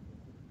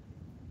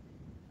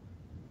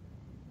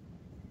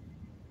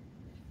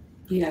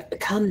 You have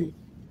become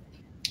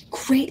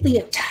greatly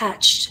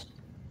attached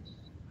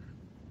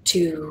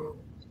to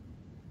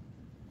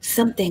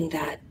something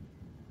that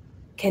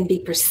can be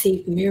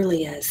perceived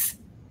merely as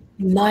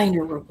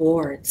minor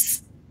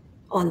rewards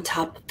on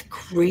top of the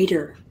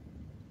greater,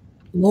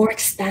 more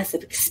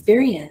expansive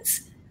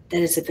experience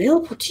that is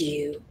available to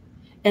you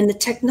and the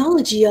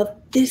technology of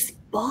this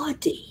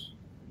body.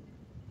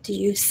 Do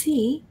you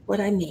see what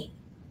I mean?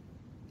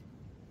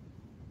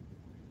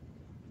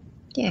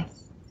 Yes.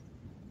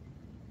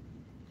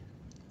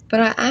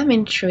 But I am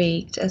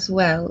intrigued as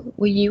well.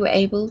 Were you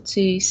able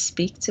to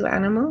speak to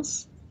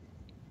animals?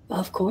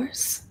 Of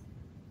course.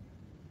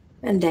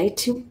 And they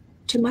to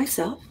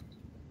myself.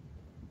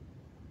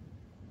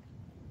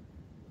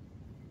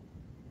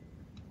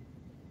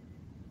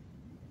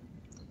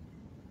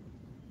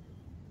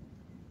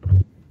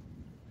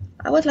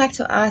 I would like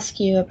to ask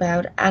you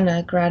about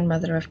Anna,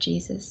 grandmother of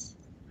Jesus.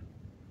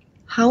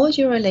 How was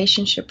your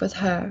relationship with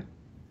her?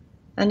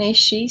 And is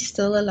she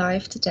still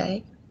alive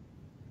today?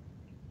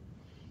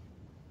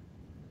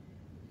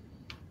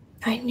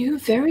 I knew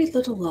very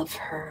little of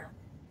her,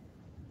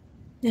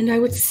 and I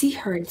would see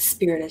her in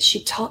spirit as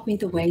she taught me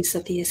the ways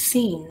of the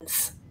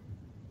Essenes.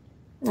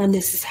 And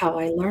this is how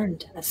I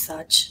learned as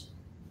such.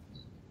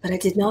 But I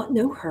did not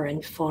know her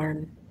in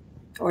form,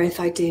 or if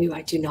I do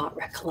not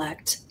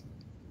recollect.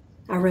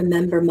 I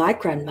remember my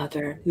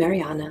grandmother,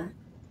 Mariana,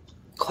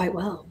 quite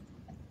well.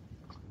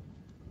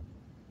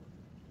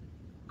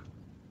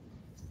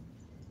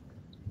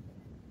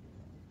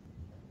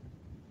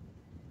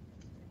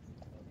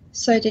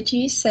 So did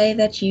you say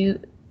that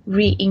you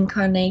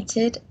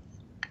reincarnated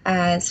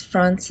as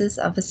Francis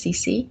of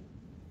Assisi?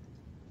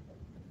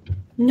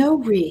 No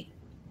re.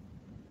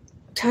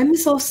 Time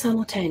is all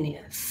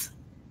simultaneous.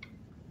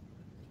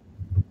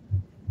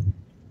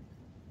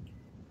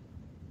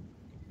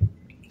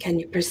 Can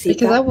you perceive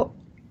that?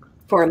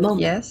 For a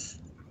moment. Yes.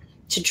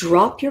 To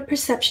drop your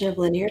perception of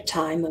linear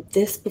time, of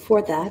this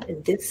before that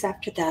and this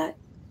after that.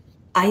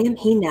 I am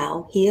he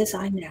now, he is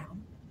I now.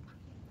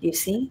 You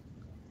see?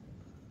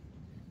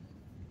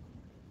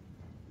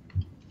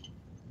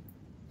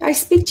 I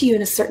speak to you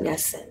in a certain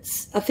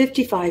essence, a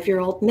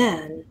 55-year-old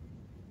man,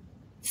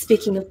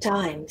 speaking of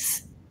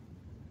times.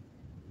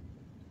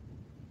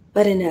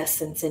 But in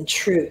essence, in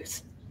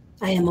truth,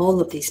 I am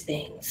all of these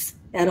beings,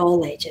 at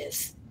all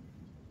ages.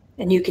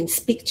 And you can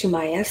speak to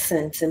my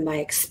essence and my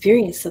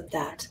experience of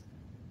that.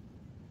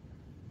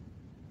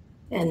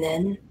 And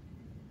then,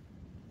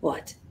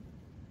 what?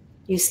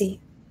 You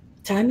see,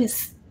 time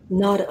is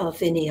not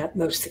of any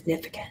utmost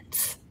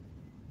significance.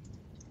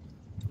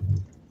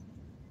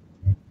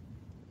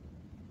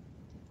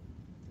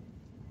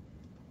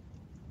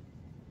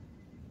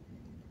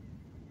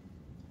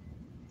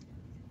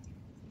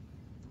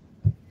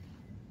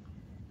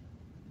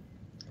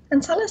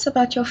 And tell us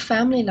about your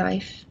family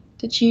life.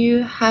 Did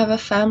you have a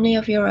family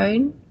of your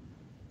own?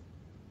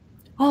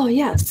 Oh,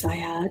 yes, I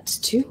had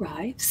 2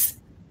 wives,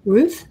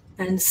 Ruth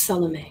and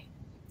Salome.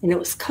 And it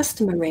was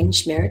custom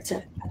arranged marriage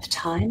at the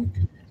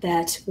time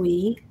that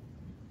we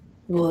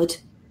would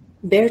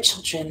bear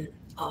children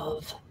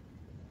of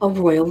a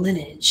royal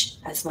lineage,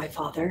 as my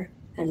father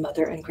and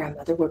mother and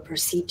grandmother were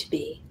perceived to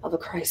be of a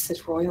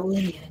Christed royal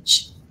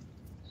lineage.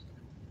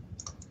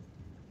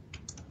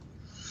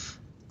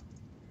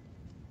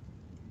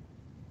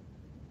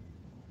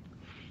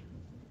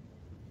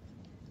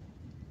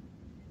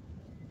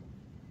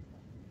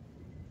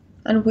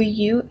 And were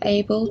you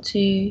able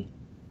to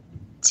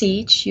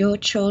teach your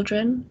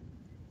children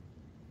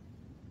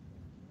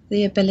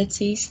the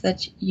abilities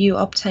that you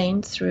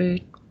obtained through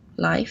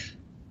life?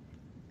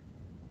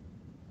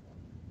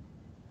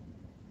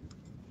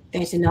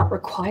 They did not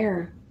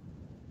require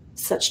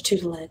such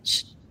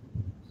tutelage.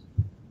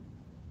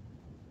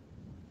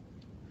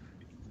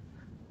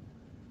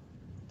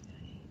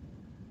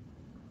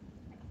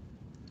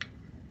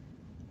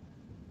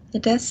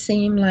 It does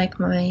seem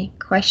like my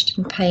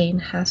question pane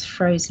has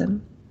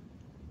frozen.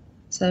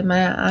 So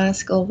may I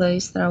ask all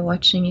those that are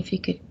watching if you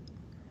could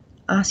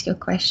ask your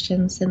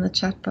questions in the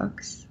chat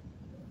box.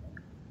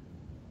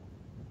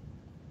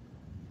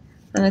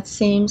 And it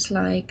seems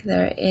like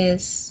there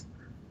is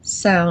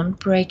sound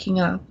breaking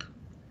up.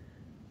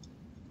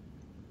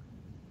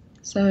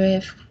 So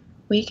if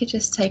we could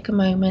just take a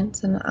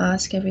moment and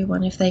ask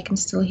everyone if they can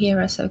still hear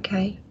us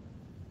okay.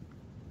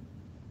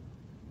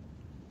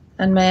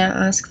 And may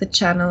I ask the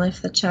channel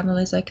if the channel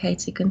is okay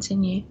to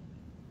continue?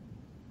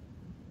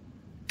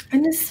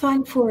 And it's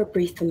fine for a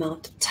brief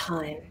amount of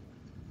time.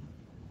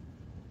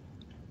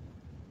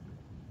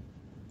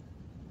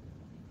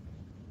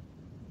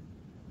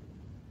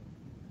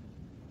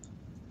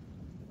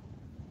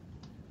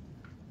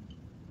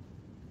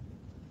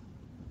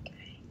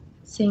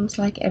 Seems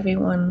like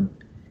everyone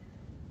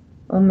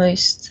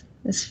almost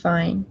is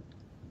fine.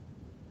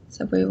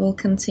 So we will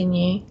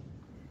continue.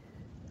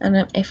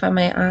 And if I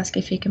may ask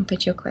if you can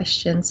put your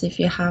questions, if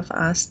you have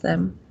asked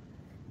them,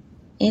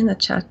 in the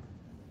chat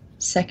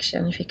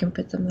section, if you can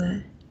put them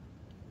there.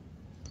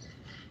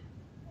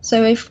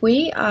 So if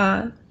we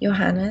are,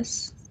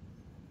 Johannes,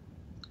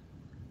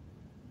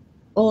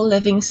 all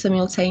living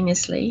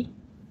simultaneously,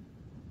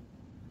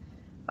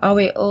 are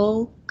we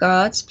all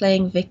gods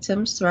playing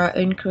victims to our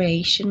own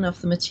creation of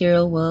the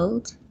material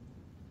world?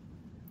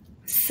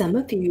 Some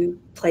of you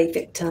play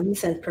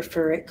victims and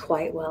prefer it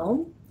quite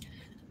well.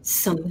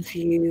 Some of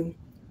you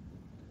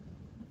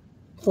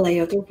play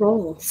other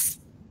roles.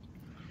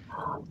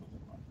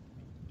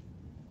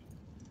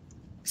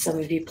 Some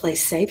of you play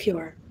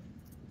savior.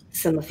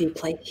 Some of you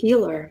play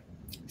healer.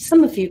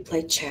 Some of you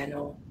play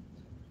channel.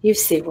 You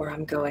see where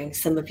I'm going.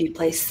 Some of you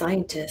play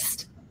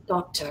scientist,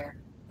 doctor,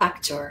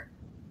 actor.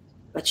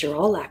 But you're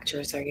all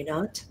actors, are you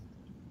not?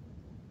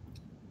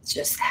 It's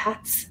just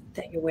hats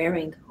that you're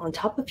wearing on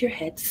top of your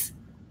heads.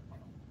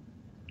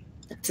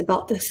 It's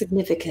about the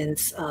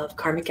significance of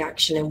karmic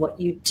action and what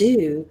you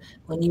do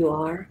when you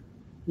are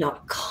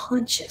not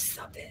conscious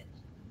of it.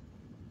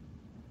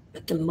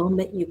 But the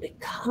moment you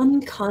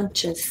become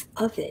conscious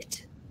of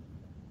it,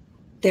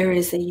 there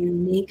is a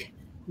unique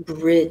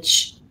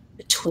bridge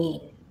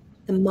between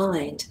the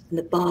mind and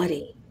the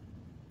body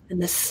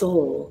and the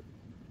soul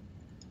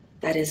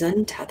that is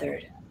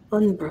untethered,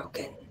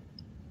 unbroken.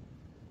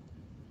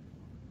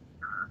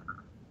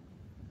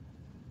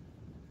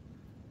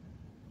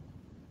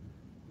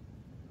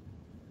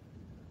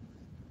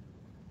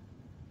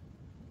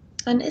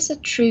 And is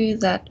it true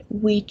that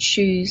we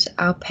choose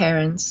our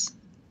parents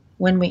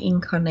when we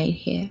incarnate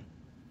here?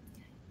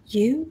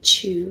 You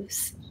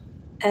choose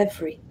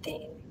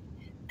everything,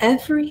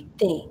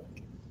 everything,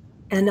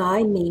 and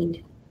I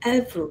mean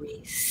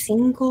every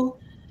single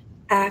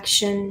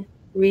action,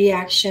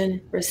 reaction,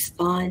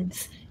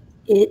 response.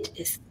 It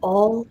is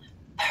all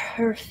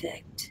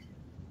perfect,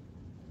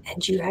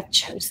 and you have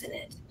chosen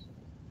it.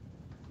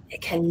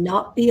 It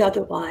cannot be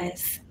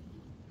otherwise,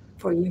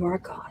 for you are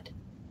God.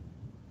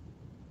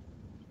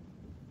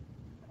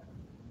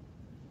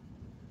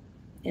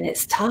 And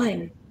it's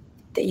time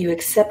that you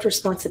accept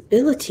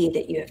responsibility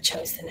that you have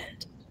chosen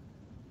it.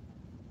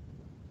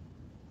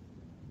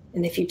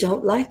 And if you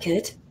don't like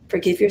it,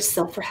 forgive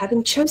yourself for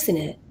having chosen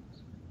it.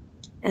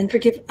 And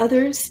forgive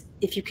others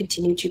if you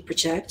continue to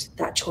project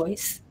that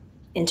choice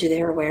into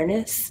their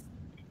awareness.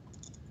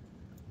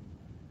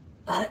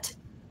 But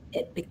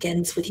it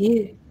begins with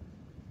you.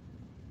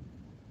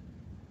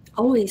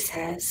 Always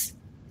has,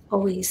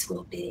 always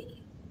will be.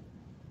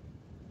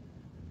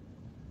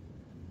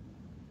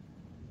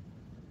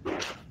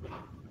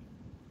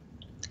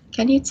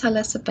 Can you tell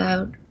us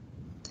about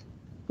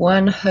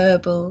one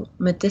herbal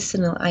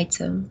medicinal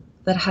item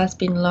that has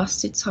been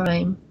lost to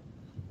time,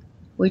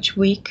 which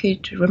we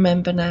could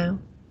remember now?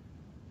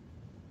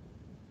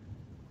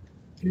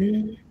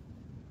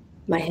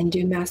 My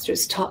Hindu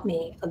masters taught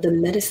me of the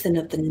medicine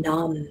of the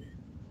Nam.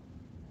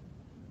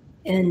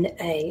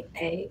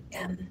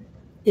 N-A-A-M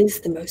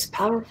is the most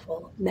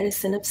powerful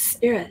medicine of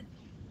spirit.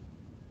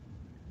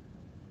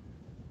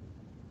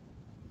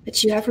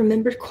 But you have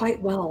remembered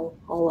quite well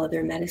all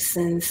other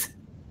medicines.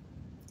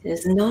 It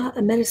is not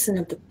a medicine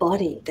of the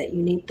body that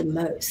you need the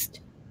most.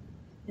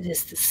 It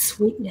is the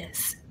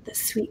sweetness, the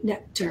sweet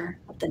nectar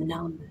of the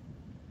Nam.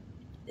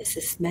 This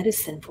is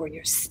medicine for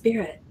your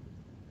spirit.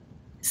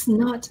 It's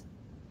not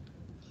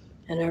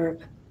an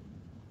herb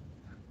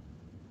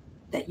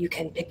that you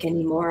can pick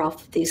any more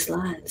off of these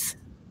lands.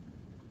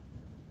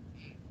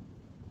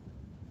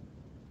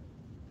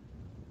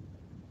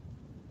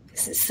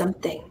 This is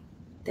something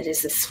that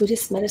is the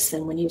sweetest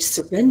medicine when you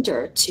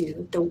surrender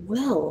to the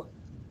will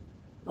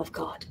of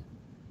God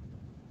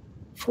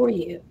for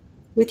you,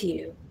 with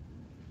you,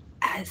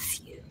 as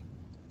you.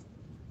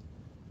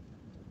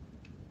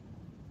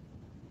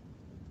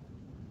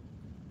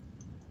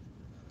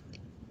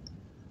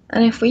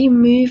 And if we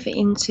move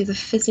into the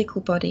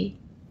physical body,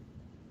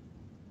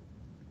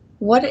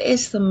 what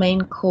is the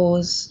main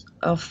cause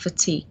of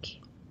fatigue?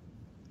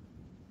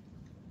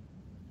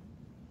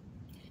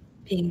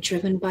 Being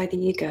driven by the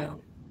ego.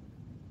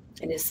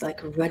 It is like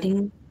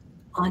running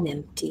on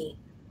empty.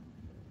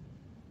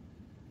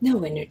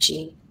 No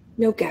energy,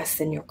 no gas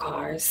in your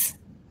cars,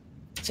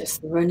 just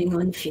running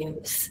on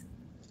fumes.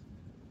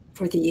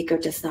 For the ego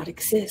does not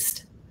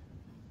exist.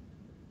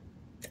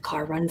 The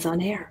car runs on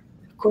air,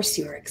 of course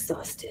you are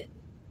exhausted.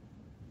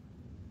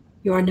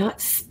 You are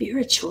not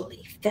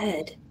spiritually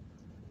fed.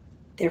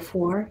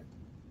 Therefore,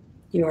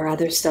 you are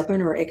either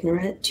stubborn or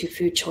ignorant to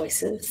food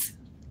choices.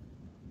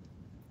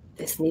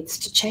 This needs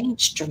to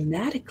change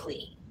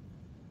dramatically.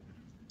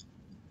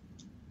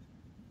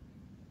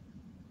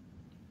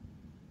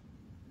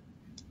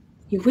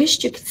 You wish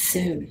to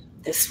consume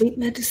the sweet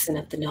medicine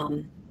of the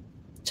Nam,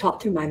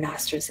 taught through my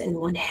masters, in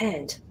one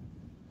hand,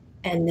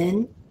 and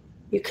then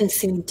you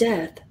consume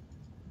death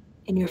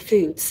in your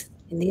foods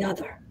in the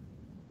other.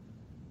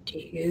 Do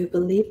you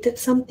believe that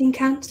something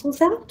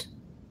cancels out?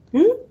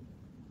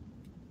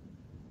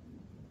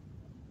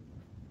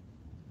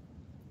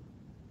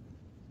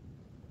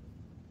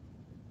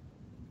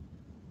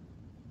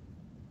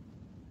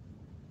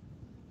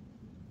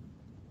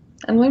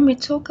 And when we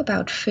talk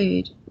about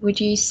food, would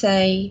you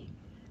say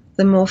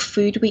the more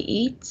food we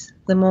eat,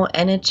 the more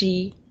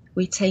energy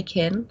we take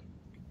in?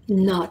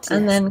 Not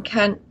And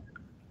necessarily.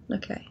 then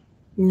okay.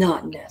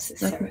 Not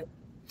necessarily.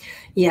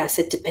 Yes,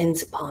 it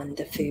depends upon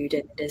the food.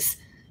 It is,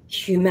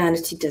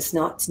 humanity does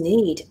not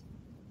need,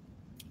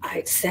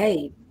 I'd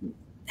say,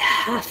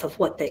 half of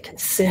what they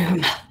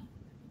consume.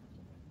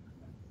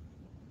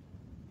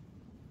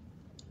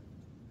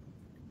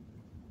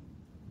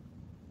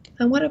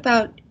 And what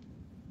about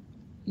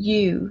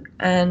you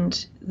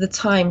and the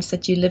times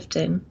that you lived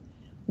in?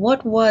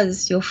 What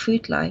was your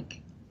food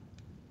like?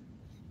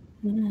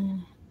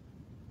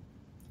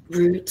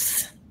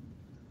 Roots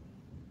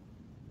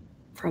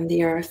from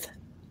the earth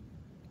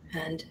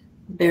and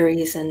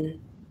berries and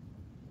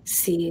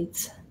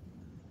seeds,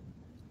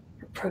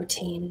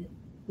 protein,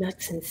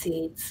 nuts and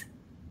seeds,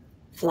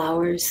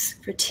 flowers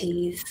for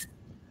teas,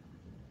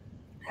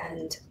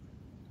 and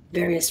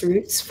various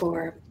roots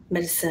for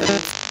medicine.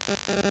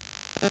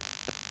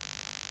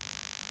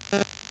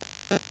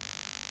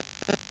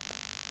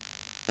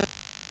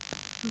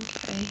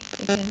 Okay,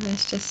 again,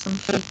 there's just some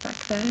feedback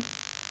there.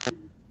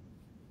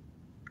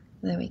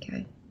 There we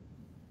go.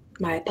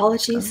 My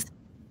apologies.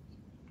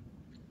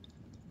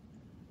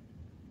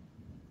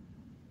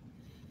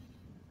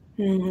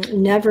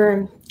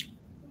 Never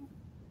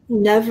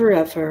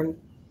ever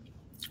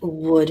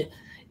would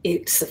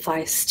it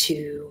suffice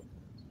to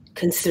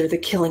consider the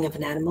killing of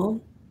an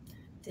animal.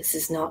 This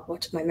is not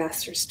what my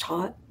masters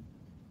taught.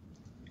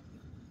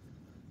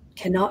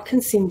 Cannot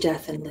consume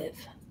death and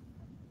live.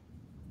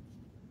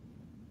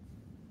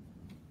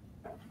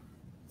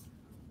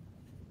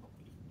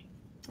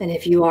 And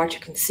if you are to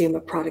consume a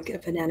product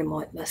of an animal,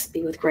 it must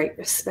be with great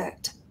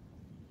respect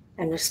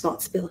and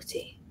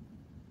responsibility.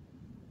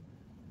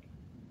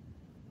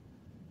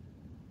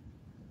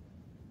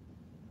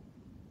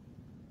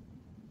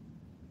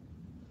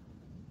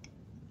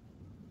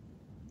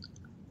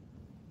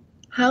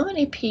 How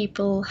many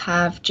people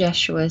have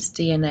Jeshua's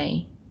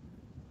DNA?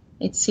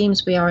 It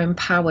seems we are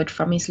empowered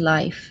from his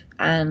life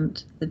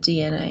and the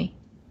DNA.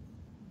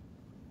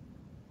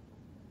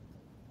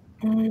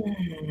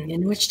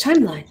 In which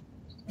timeline?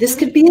 This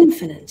could be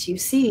infinite. You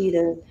see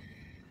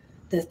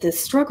the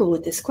struggle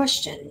with this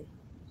question.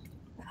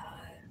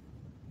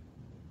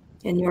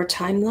 In your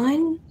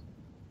timeline,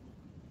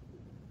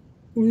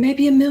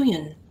 maybe 1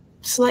 million,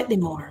 slightly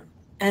more.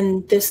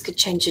 And this could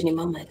change any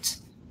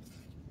moment.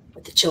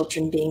 With the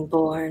children being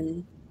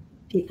born,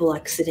 people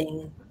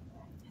exiting,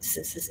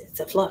 it's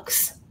a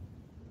flux.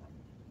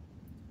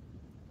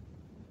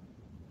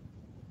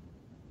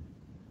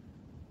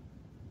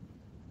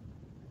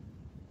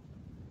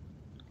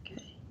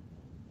 Okay.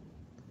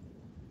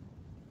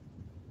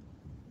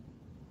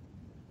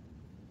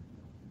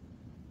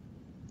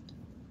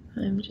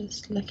 I'm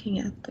just looking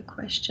at the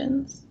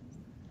questions.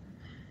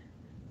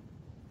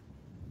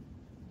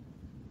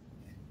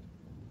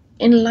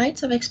 In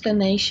light of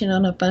explanation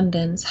on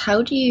abundance,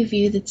 how do you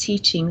view the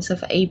teachings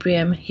of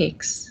Abraham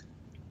Hicks?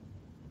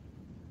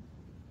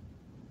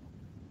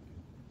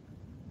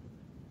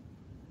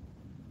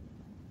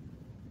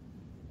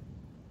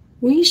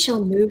 We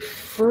shall move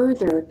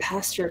further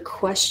past your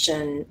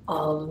question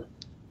of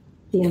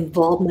the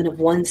involvement of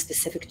one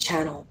specific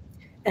channel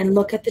and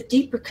look at the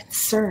deeper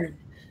concern,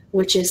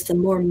 which is the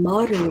more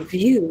modern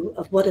view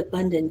of what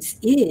abundance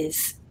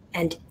is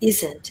and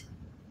isn't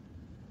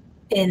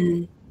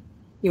in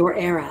your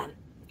era.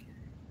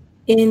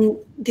 In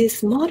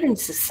this modern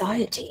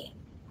society,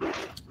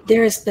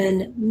 there has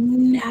been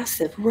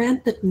massive,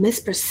 rampant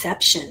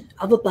misperception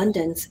of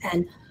abundance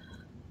and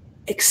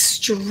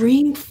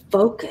extreme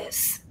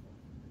focus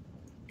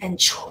and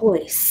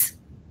choice.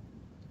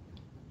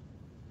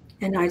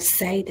 And I'd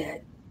say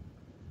that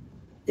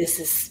this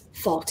is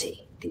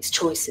faulty, these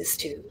choices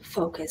to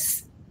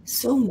focus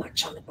so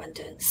much on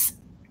abundance.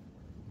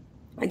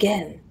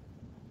 Again,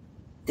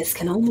 this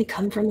can only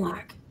come from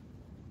lack,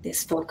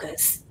 this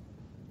focus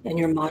in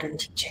your modern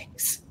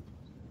teachings.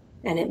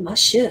 And it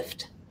must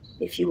shift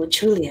if you would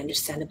truly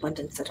understand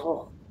abundance at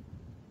all.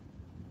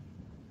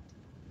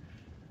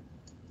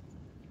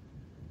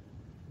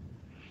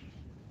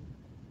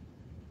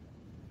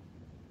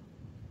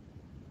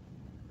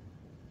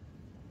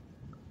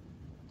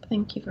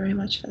 Thank you very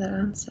much for that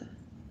answer.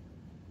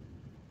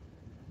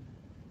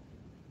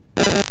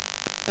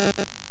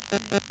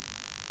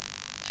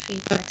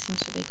 reflex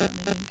into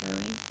becoming and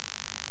going.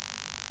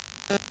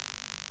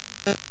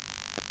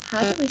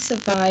 How do we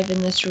survive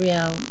in this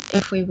realm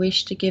if we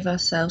wish to give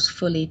ourselves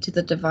fully to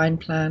the divine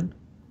plan?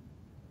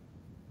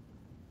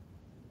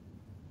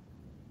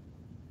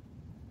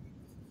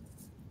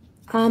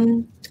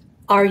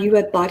 Are you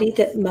a body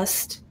that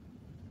must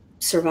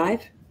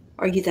survive?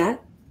 Are you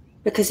that?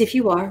 Because if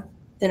you are,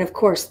 then of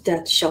course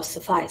death shall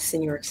suffice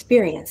in your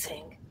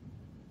experiencing.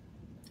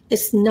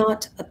 It's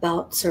not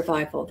about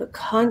survival. The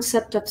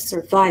concept of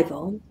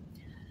survival,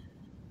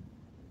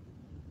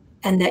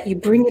 and that you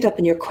bring it up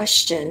in your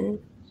question,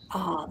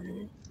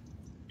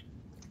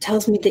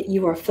 tells me that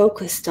you are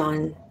focused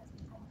on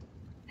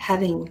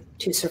having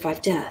to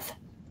survive death.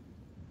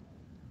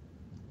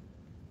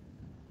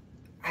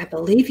 I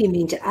believe you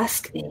mean to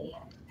ask me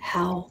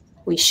how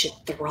we should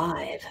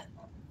thrive.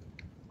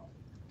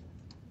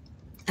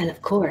 And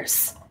of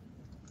course,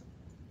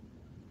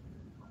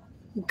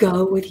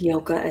 go with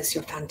yoga as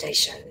your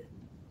foundation.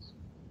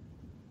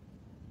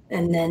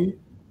 And then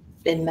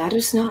it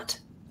matters not.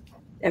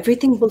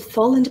 Everything will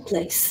fall into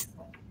place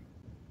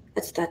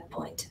at that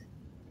point.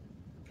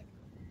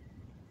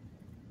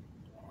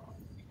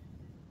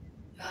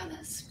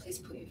 Johannes, please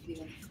put your feet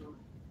on the floor.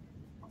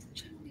 The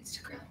channel needs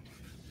to ground.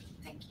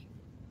 Thank you.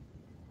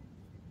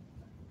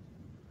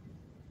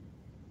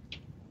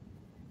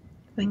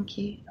 Thank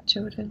you,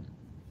 Jordan.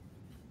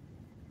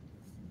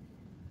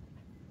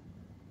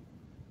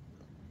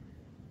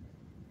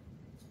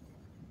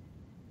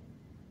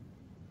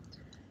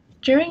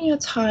 During your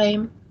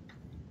time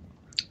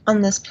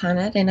on this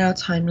planet, in our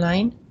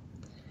timeline,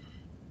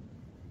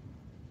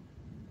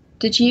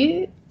 did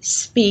you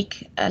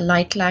speak a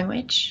light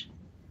language?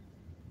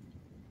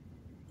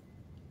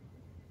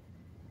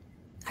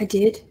 I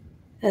did,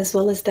 as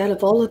well as that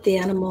of all of the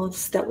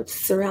animals that would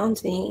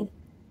surround me.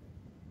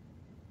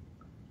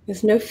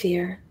 With no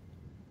fear,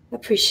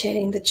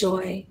 appreciating the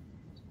joy,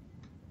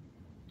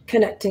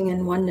 connecting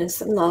in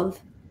oneness and love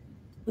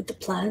with the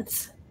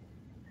plants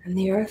and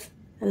the earth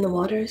and the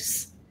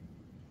waters.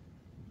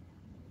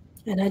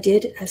 And I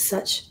did as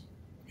such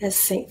as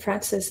St.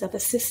 Francis of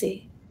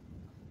Assisi.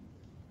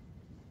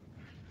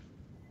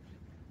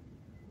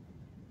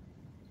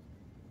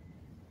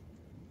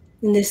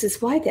 And this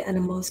is why the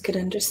animals could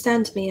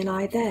understand me and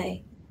I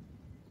they.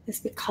 It's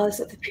because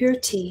of the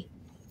purity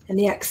and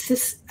the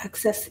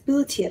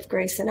accessibility of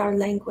grace in our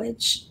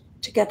language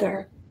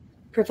together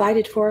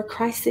provided for a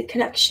Christic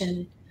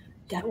connection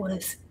that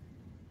was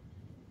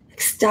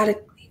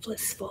ecstatically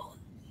blissful.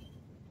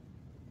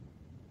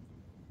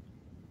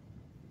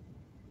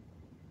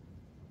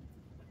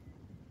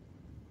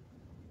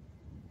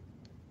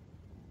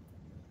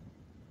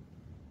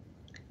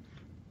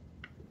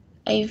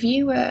 A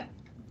viewer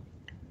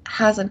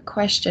has a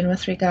question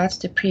with regards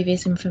to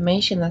previous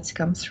information that's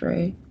come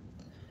through.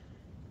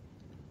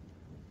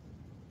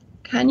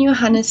 Can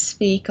Johannes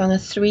speak on the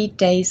 3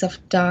 days of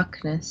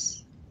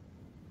darkness?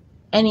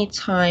 Any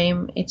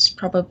time it's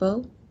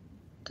probable?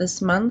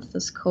 This month,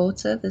 this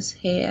quarter, this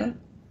year?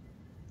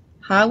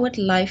 How would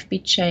life be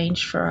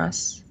changed for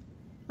us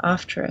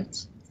after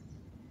it?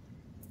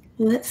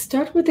 Let's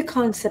start with the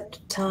concept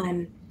of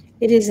time.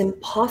 It is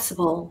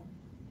impossible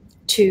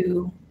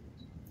to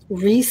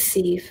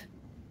receive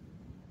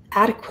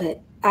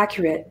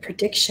accurate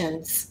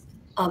predictions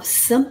of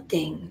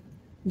something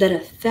that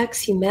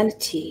affects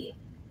humanity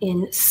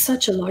in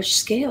such a large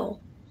scale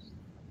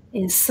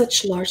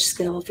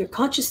of your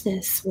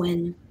consciousness,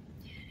 when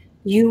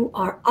you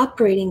are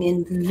operating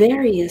in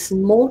various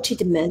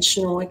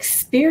multidimensional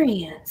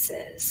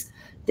experiences.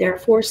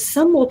 Therefore,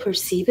 some will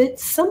perceive it,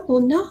 some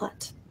will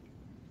not.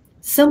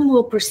 Some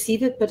will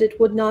perceive it, but it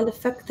would not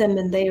affect them,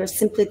 and they are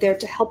simply there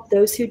to help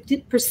those who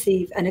did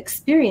perceive an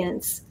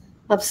experience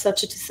of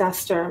such a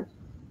disaster.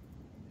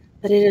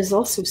 But it is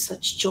also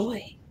such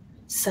joy,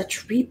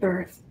 such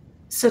rebirth,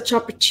 such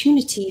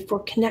opportunity for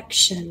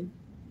connection.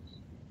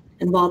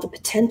 And while the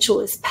potential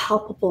is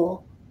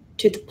palpable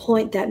to the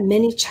point that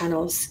many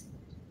channels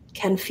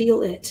can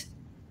feel it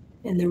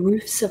in the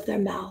roofs of their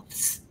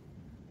mouths,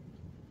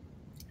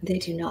 they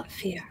do not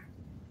fear,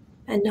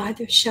 and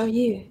neither shall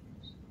you.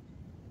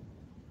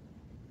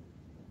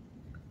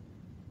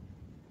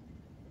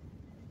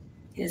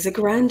 It is a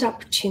grand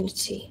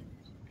opportunity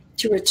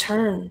to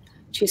return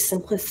to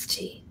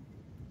simplicity,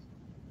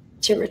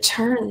 to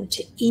return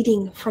to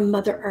eating from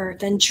Mother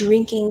Earth and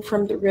drinking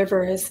from the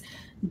rivers,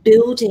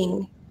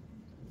 building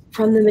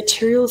from the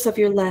materials of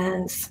your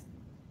lands,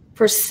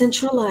 for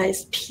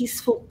centralized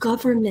peaceful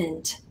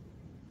government,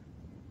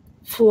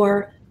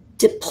 for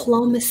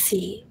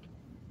diplomacy,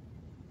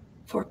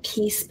 for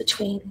peace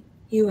between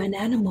you and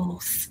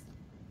animals,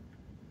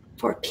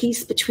 for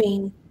peace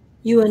between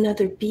you and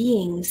other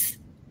beings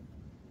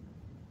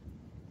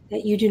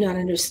that you do not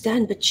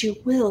understand, but you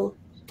will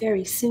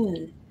very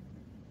soon.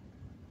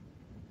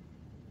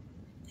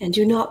 And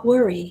do not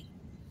worry.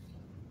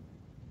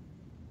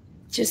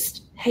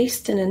 Just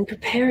hasten and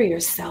prepare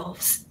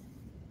yourselves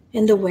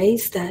in the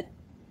ways that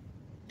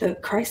the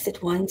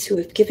Christed ones who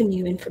have given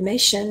you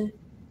information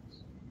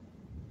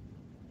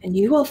And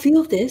you will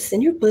feel this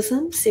in your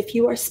bosoms if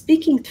you are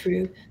speaking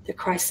through the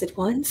Christed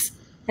ones,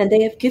 and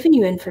they have given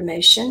you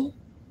information.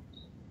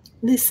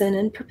 Listen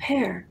and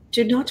prepare.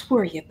 Do not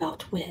worry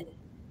about when.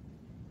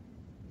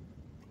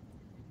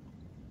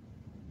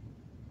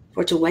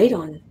 For to wait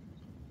on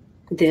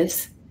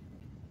this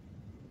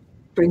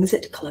brings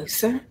it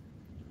closer.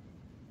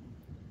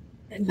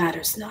 It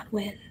matters not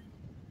when.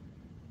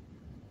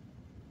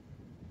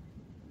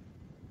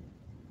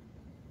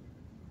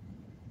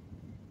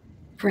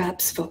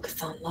 Perhaps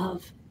focus on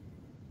love.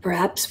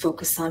 Perhaps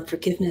focus on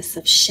forgiveness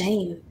of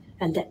shame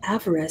and the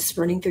avarice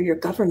running through your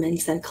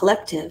governments and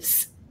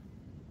collectives.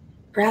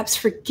 Perhaps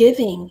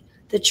forgiving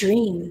the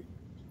dream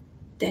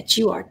that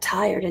you are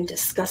tired and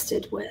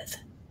disgusted with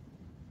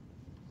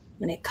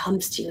when it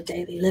comes to your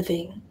daily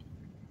living.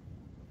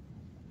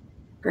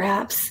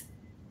 Perhaps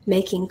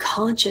making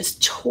conscious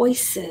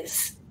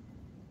choices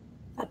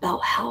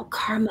about how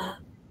karma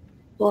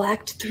will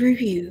act through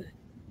you.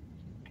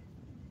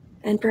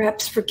 And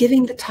perhaps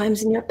forgiving the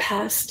times in your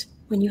past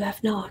when you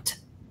have not.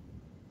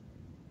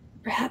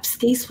 Perhaps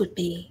these would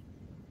be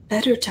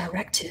better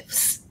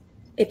directives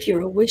if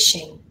you're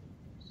wishing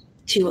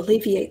to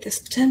alleviate this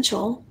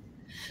potential.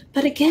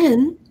 But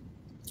again,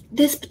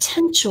 this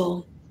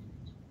potential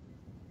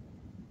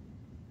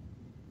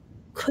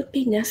could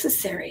be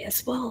necessary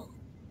as well.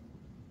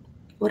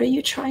 What are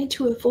you trying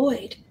to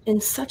avoid in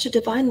such a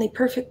divinely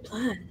perfect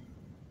plan?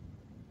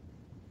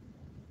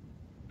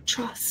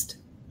 Trust.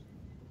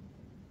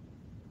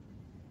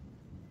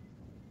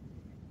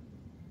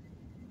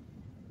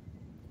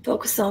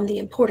 Focus on the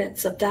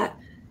importance of that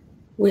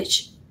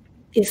which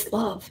is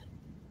love,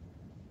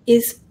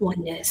 is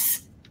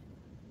oneness.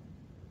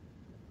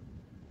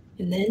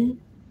 And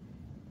then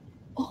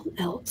all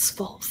else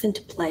falls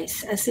into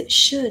place as it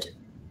should.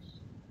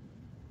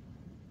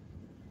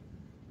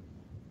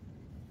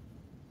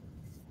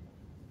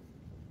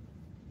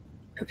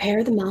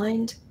 Prepare the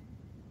mind.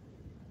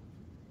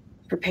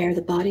 Prepare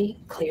the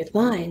body, clear the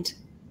mind.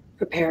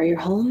 Prepare your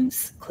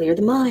homes, clear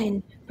the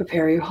mind.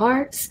 Prepare your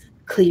hearts,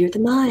 clear the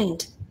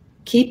mind.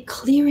 Keep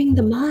clearing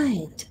the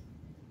mind.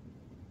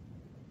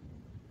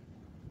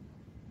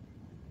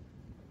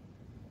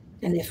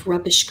 And if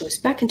rubbish goes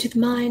back into the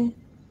mind,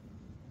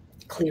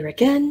 clear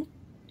again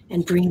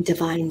and bring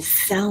divine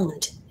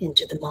sound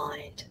into the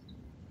mind.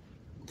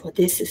 For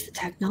this is the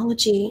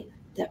technology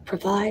that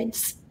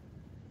provides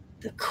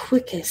the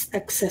quickest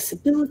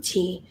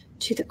accessibility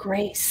to the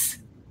grace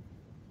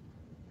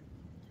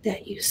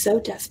that you so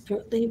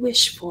desperately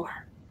wish for.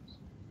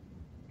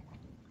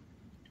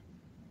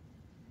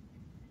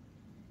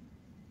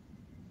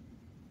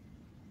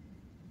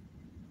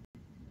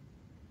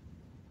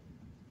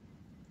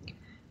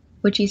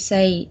 Would you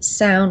say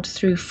sound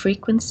through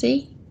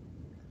frequency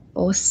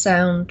or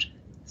sound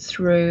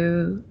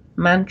through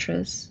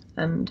mantras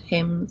and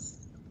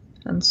hymns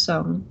and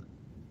song?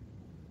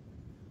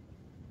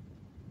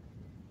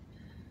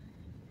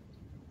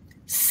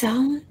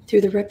 Sound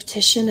through the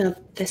repetition of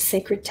the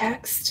sacred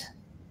text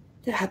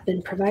that have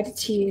been provided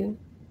to you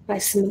by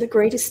some of the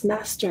greatest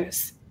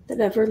masters that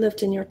ever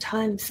lived in your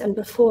times and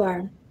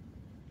before.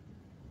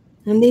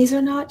 And these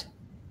are not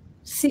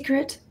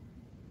secret.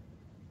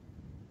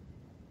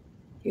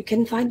 You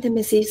can find them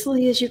as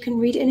easily as you can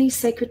read any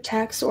sacred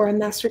text, or a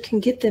master can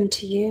give them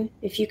to you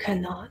if you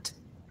cannot.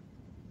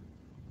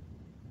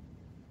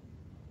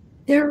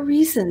 There are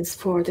reasons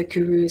for the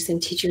gurus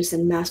and teachers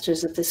and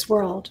masters of this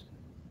world.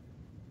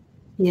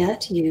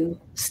 Yet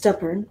you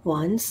stubborn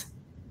ones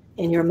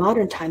in your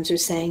modern times are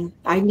saying,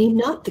 I need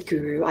not the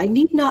guru, I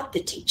need not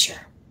the teacher,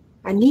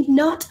 I need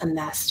not a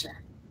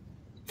master,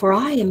 for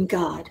I am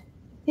God.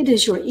 It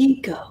is your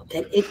ego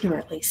that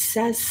ignorantly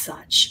says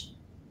such.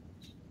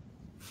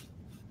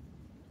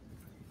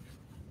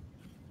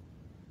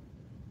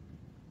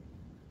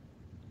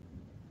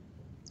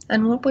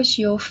 And what was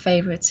your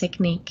favorite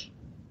technique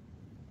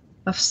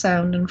of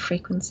sound and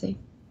frequency?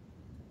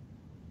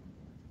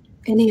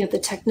 Any of the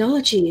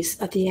technologies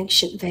of the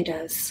ancient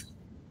Vedas.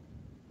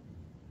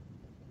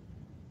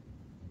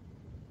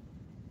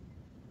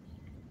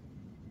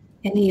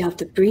 Any of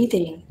the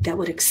breathing that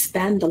would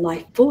expand the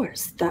life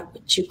force, that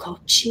which you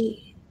call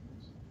chi.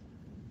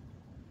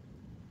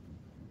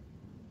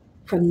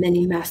 From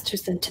many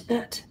masters in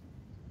Tibet,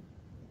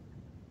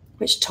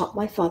 which taught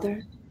my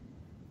father,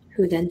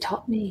 who then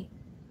taught me.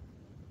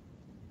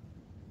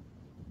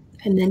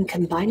 And then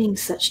combining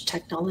such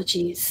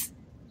technologies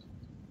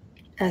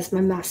as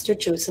my master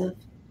Joseph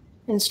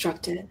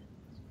instructed,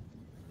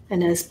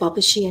 and as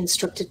Babaji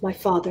instructed my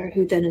father,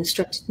 who then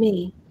instructed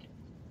me.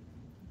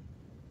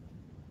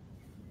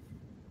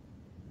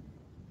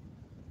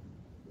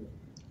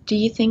 Do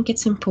you think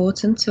it's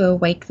important to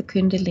awake the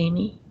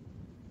Kundalini?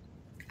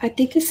 I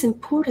think it's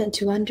important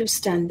to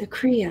understand the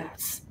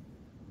Kriyas,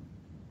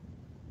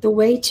 the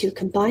way to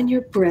combine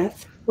your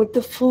breath with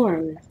the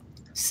form,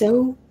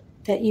 so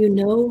that you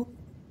know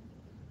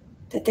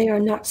that they are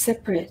not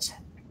separate,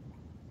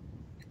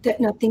 that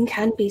nothing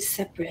can be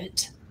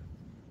separate.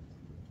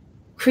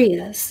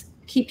 Kriyas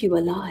keep you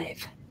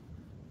alive.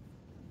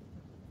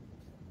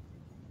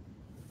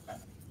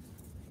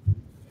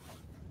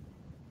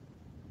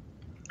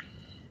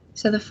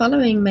 So the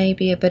following may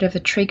be a bit of a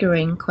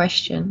triggering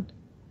question.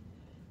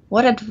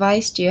 What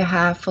advice do you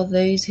have for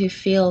those who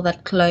feel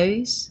that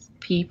clothes,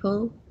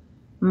 people,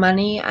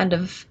 money, and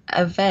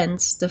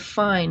events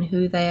define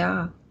who they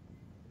are?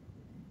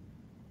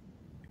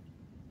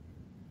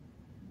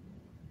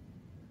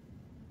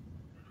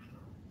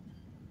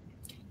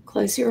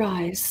 Close your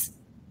eyes.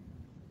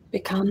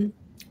 Become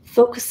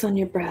focused on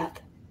your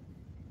breath.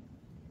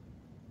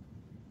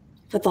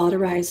 If a thought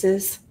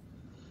arises,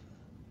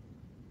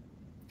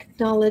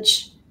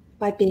 acknowledge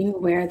by being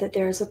aware that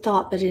there is a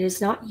thought, but it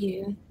is not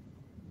you.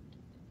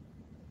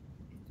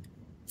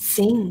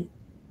 Sing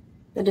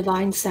the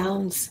divine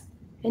sounds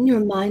in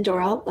your mind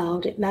or out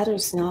loud, it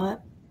matters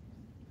not.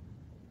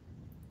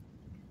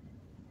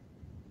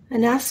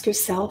 And ask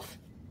yourself,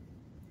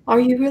 are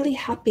you really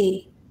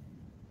happy?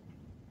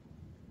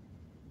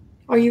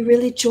 Are you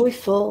really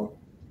joyful?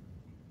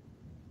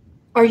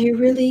 Are you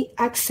really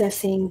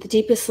accessing the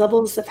deepest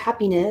levels of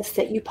happiness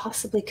that you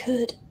possibly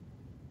could?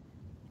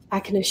 I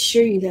can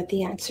assure you that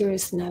the answer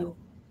is no.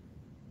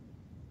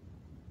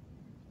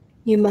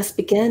 You must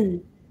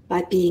begin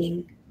by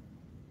being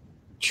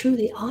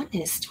truly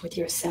honest with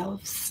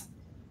yourselves.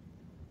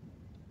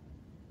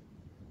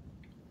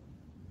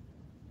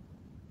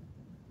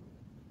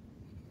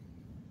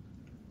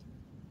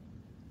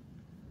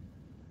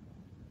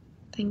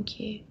 Thank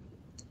you.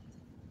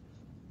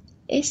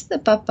 Is the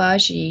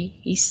Babaji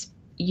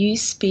you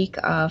speak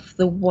of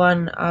the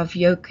one of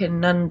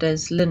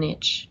Yogananda's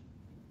lineage?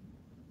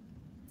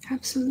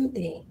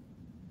 Absolutely.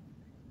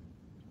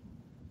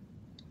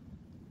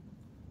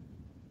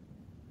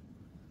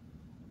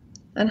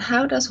 And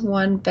how does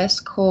one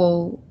best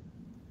call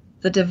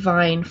the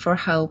divine for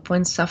help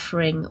when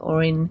suffering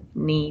or in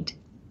need?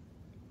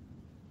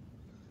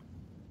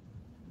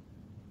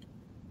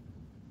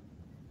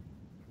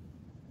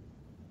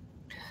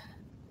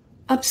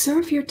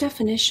 Observe your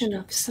definition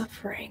of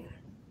suffering.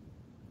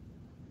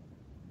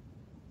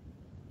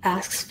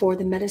 Asks for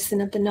the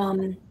medicine of the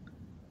Naman.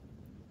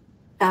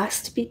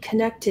 Ask to be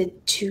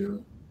connected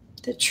to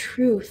the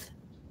truth.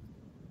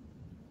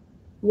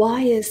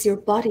 Why is your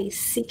body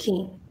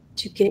seeking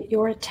to get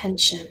your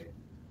attention?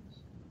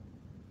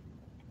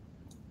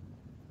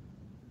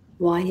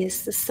 Why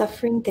is the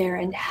suffering there,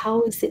 and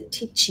how is it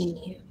teaching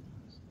you?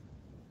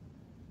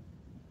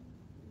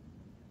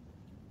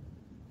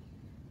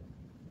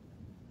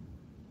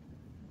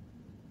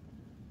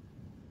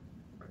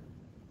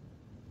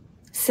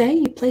 Say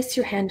you place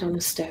your hand on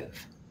a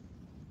stove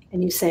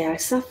and you say, I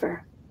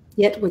suffer.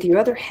 Yet with your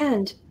other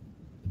hand,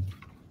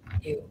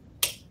 you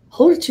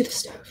hold it to the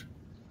stove.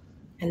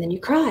 And then you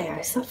cry,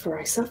 I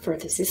suffer,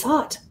 this is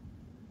hot.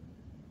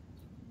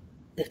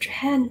 Lift your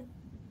hand.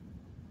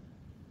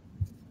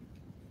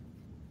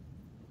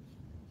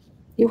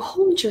 You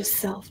hold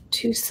yourself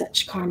to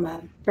such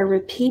karma by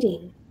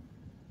repeating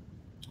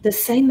the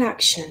same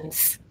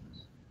actions,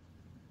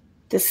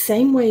 the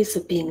same ways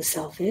of being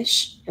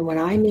selfish. And when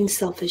I mean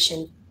selfish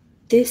in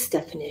this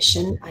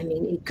definition, I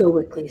mean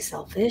egoically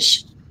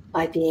selfish,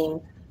 by being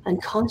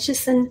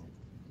unconscious and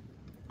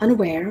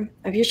unaware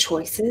of your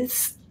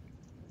choices.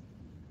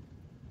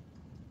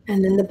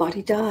 And then the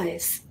body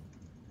dies.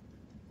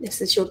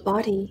 This is your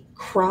body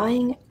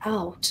crying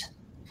out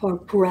for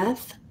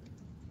breath,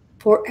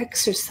 for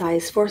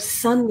exercise, for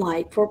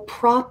sunlight, for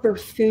proper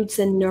foods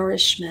and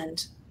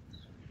nourishment,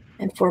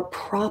 and for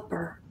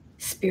proper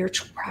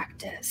spiritual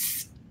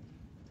practice.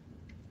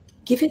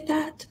 Give it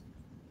that.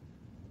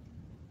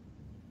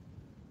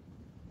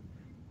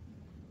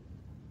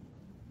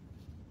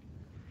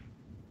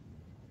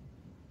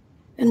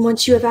 And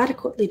once you have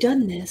adequately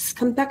done this,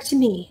 come back to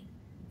me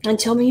and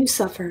tell me you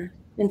suffer,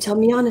 and tell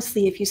me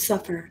honestly if you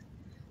suffer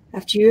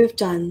after you have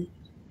done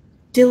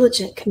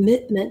diligent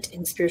commitment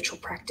in spiritual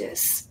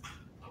practice.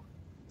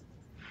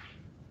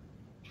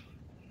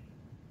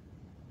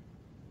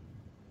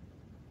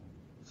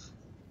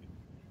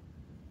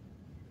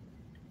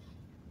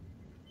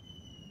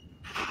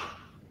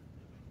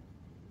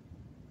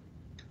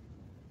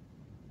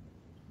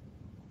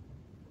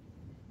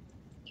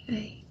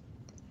 Okay.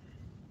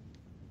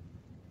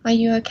 Are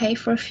you okay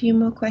for a few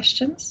more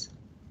questions?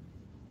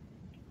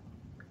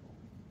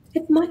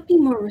 It might be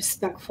more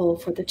respectful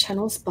for the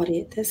channel's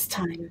body at this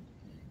time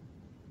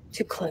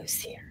to close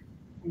here.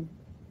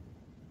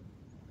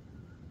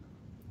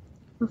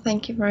 Well,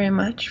 thank you very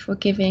much for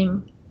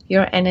giving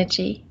your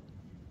energy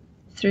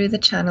through the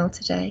channel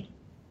today.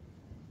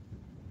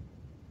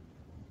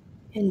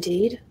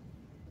 Indeed,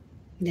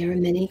 there are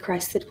many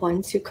Christed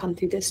ones who come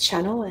through this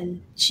channel,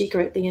 and she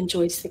greatly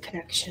enjoys the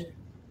connection.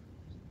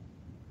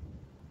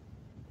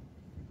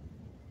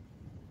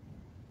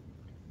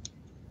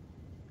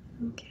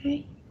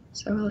 Okay,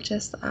 so I'll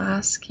just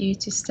ask you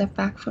to step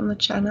back from the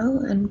channel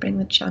and bring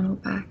the channel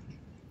back.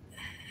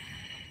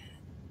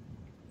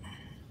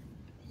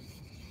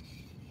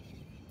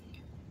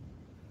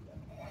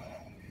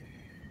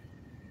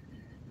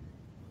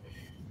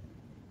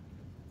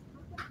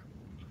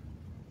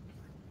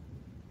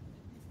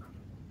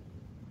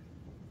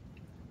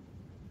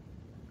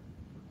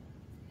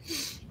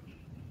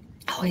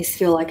 always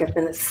feel like I've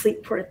been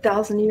asleep for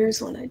 1,000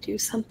 years when I do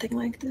something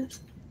like this.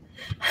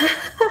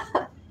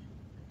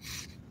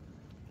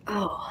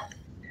 Oh.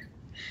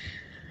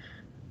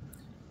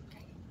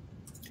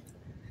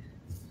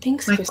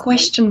 Thanks, My Kristen.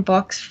 question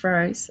box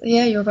froze.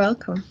 Yeah, you're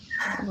welcome.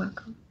 You're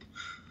welcome.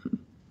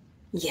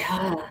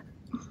 Yeah.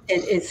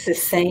 It's the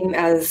same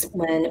as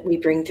when we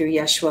bring through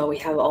Yeshua, we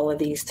have all of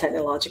these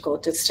technological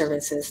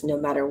disturbances no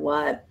matter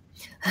what.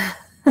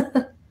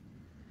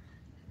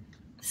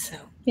 So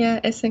Yeah,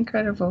 it's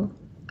incredible.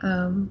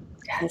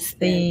 yes,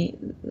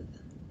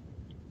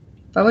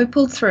 But we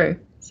pulled through,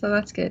 so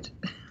that's good.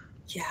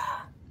 yeah,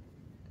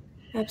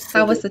 How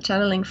absolutely. was the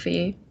channeling for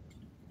you?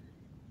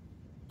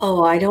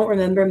 Oh, I don't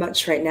remember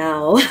much right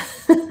now.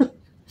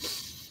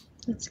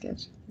 That's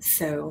good.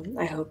 So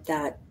I hope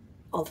that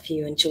all of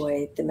you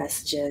enjoyed the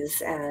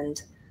messages,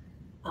 and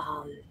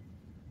I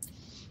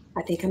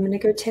think I'm going to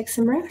go take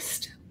some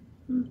rest.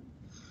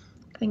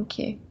 Thank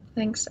you.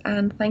 Thanks,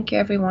 and thank you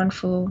everyone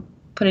for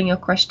putting your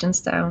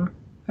questions down.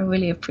 I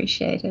really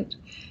appreciate it.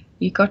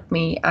 You got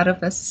me out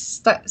of a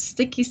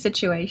sticky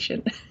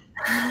situation.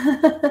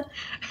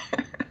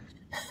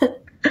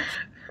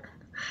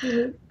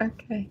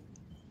 Okay.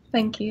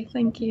 Thank you.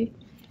 Thank you.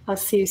 I'll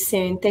see you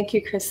soon. Thank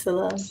you,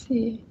 Priscilla. See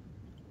you.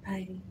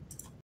 Bye.